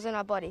major muscles in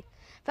our body.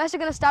 First we're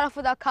going to start off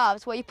with our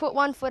calves, where you put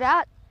one foot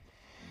out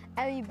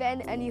and you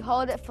bend and you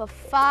hold it for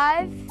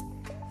 5,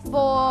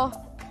 4,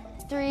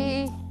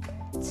 3,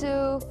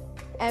 2,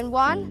 and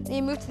 1. Then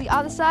you move to the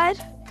other side,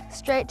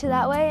 straight to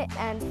that way,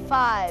 and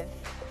 5,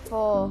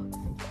 4,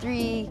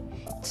 3,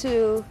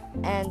 2,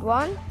 and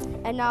 1.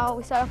 And now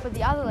we start off with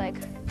the other leg.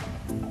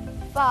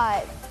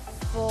 5,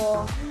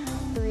 4,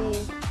 3,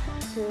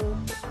 2,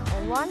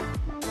 and 1.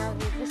 Now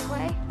move this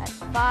way at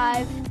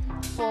 5,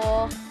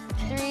 4,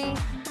 3,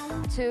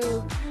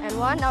 2, and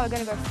 1. Now we're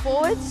going to go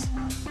forwards.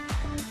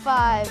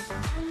 5,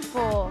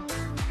 4,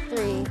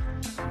 3,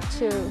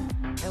 2,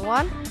 and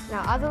 1.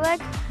 Now other leg.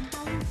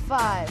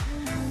 5,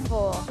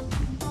 4,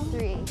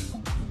 3,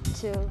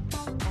 2,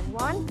 and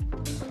 1.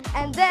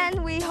 And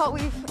then we do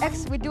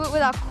it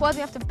with our quads.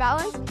 We have to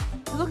balance.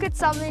 Look at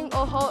something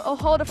or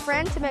hold a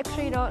friend to make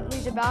sure you don't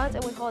lose your balance,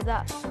 and we hold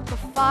that for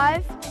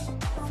 5,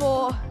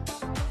 4,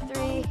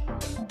 3,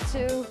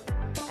 2,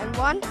 and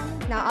 1.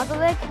 Now other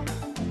leg.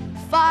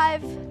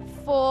 5,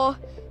 4,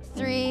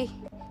 3,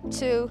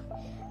 2,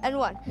 and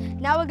 1.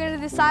 Now we're going to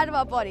do the side of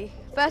our body.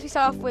 First we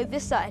start off with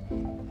this side.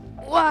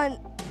 1,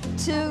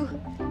 2,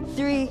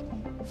 3,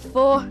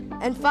 4,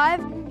 and 5.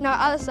 Now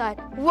other side.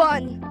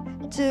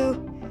 1, 2,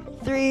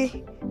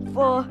 3,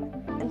 4,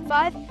 and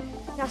 5.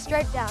 Now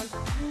straight down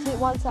to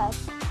one side.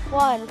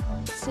 1,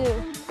 2,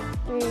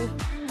 3,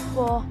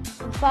 4,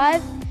 and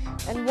 5.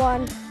 And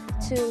 1,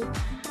 2,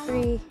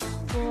 3,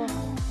 4,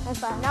 and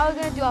 5. Now we're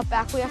going to do our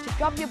back. We have to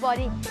drop your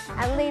body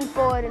and lean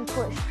forward and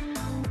push.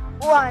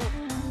 1,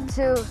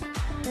 2,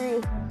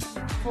 3,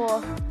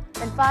 4,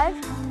 and 5.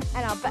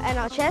 And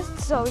our chest.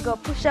 So we go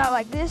push out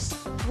like this.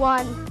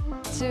 1,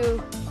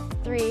 2,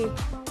 3,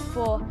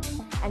 4,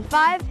 and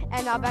 5.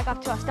 And now back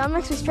up to our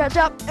stomachs. We stretch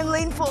up and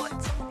lean forward.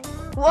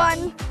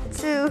 1,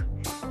 2,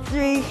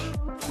 3,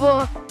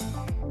 4,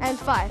 and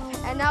 5.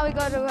 And now we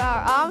go to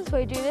our arms,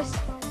 where we do this.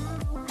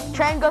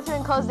 Try and go through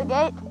and close the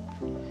gate.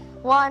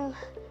 1,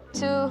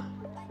 2,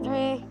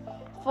 3,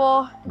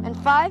 4, and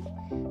 5.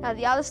 Now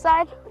the other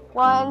side.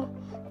 1,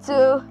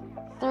 2,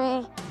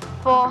 3,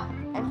 4,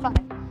 and 5.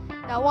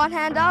 Now one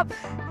hand up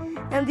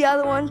and the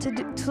other one to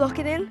lock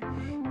it in.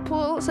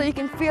 Pull so you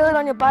can feel it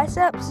on your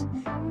biceps.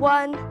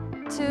 1,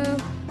 2,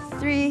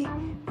 3,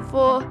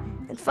 4,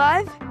 and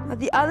 5. Now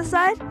the other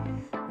side.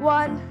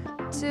 1,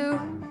 2,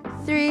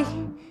 3,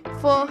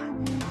 4,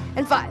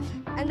 and 5.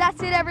 And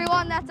that's it,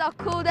 everyone. That's our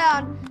cool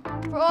down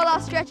for all our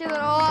stretches and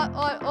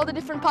all the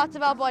different parts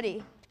of our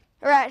body.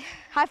 All right,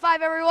 high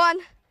five, everyone.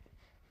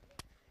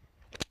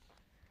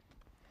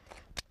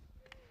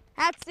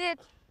 That's it.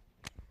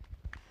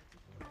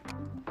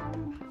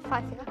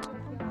 5 here.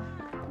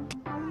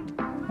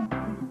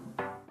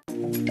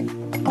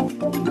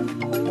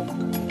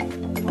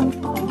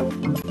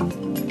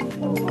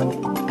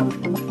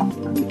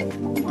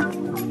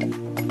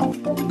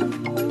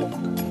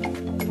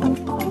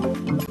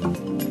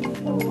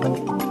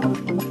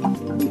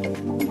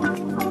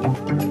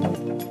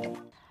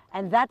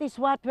 And And that is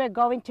what we're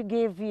going to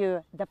give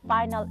you, the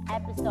final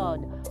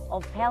episode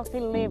of Healthy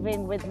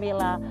Living with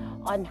Mila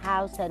on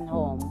House and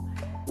Home.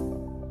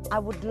 I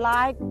would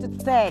like to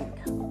thank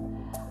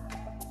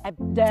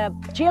the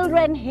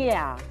children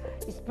here,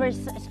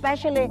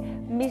 especially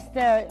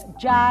Mr.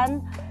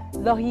 John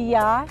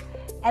Lohia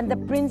and the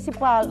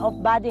principal of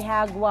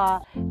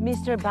Badihagwa,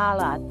 Mr.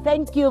 Bala.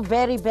 Thank you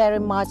very, very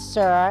much,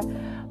 sir,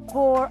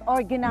 for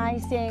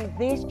organizing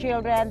these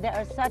children. They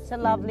are such a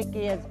lovely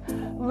kids,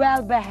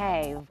 well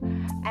behaved.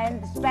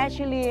 And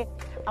especially,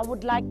 I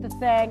would like to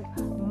thank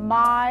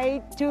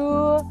my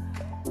two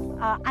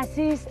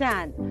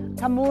assistants,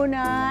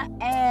 Kamuna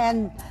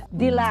and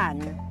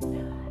Dilan.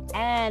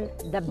 And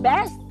the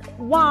best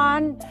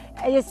one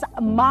is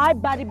my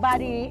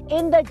buddy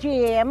in the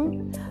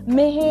gym,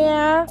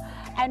 Mihir,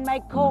 and my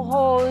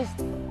co-host,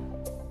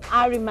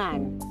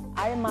 Ariman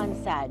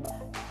said,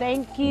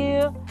 thank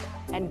you,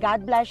 and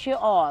God bless you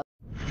all.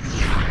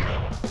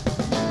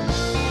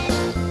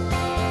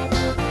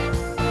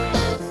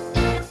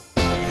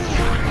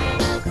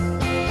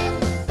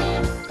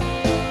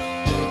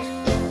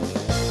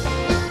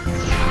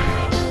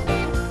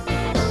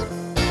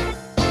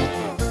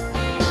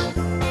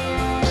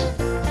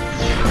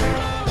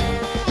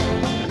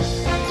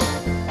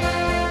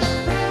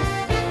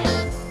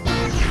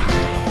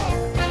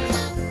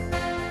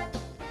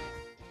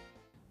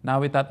 Now,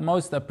 with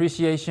utmost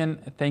appreciation,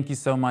 thank you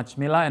so much,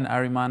 Mila and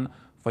Ariman,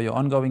 for your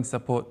ongoing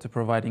support to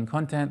providing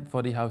content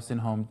for the House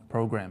and Home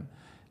program.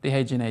 The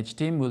H&H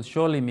team will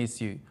surely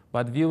miss you,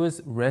 but viewers,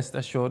 rest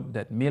assured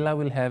that Mila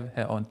will have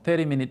her own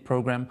 30-minute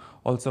program,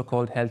 also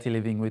called Healthy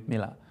Living with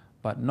Mila.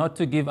 But not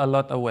to give a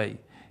lot away,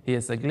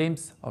 here's a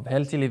glimpse of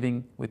Healthy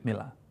Living with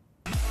Mila.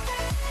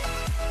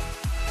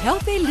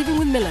 Healthy Living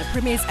with Mila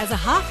premieres as a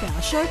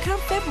half-hour show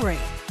come February.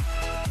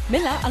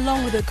 Mila,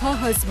 along with her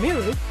co-host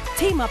Miru,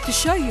 team up to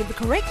show you the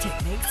correct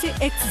techniques to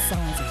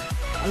exercising.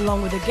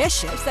 Along with the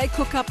guest chefs, they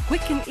cook up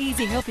quick and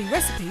easy healthy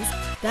recipes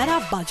that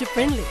are budget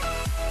friendly.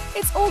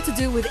 It's all to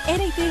do with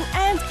anything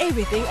and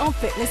everything on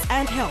fitness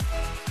and health.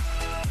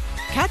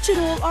 Catch it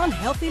all on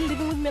Healthy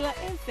Living with Mila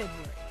in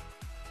February.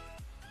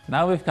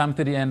 Now we've come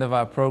to the end of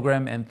our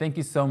program, and thank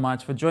you so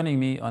much for joining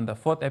me on the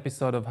 4th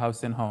episode of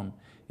House and Home.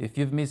 If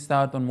you've missed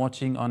out on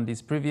watching on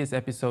these previous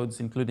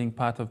episodes, including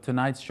part of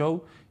tonight's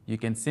show, you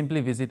can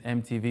simply visit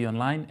EMTV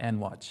online and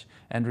watch.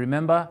 And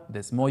remember,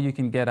 there's more you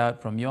can get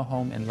out from your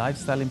home and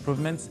lifestyle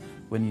improvements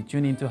when you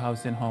tune into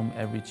House and Home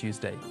every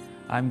Tuesday.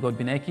 I'm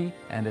Goodman Fielder,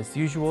 and as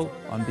usual,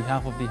 on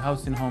behalf of the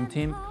House and Home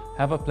team,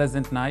 have a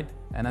pleasant night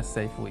and a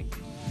safe week.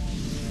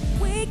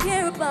 We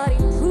care about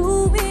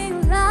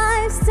improving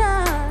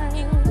lifestyle.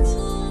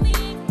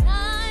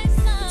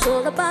 It's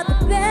all about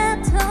the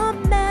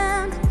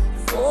betterment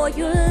for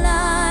your life.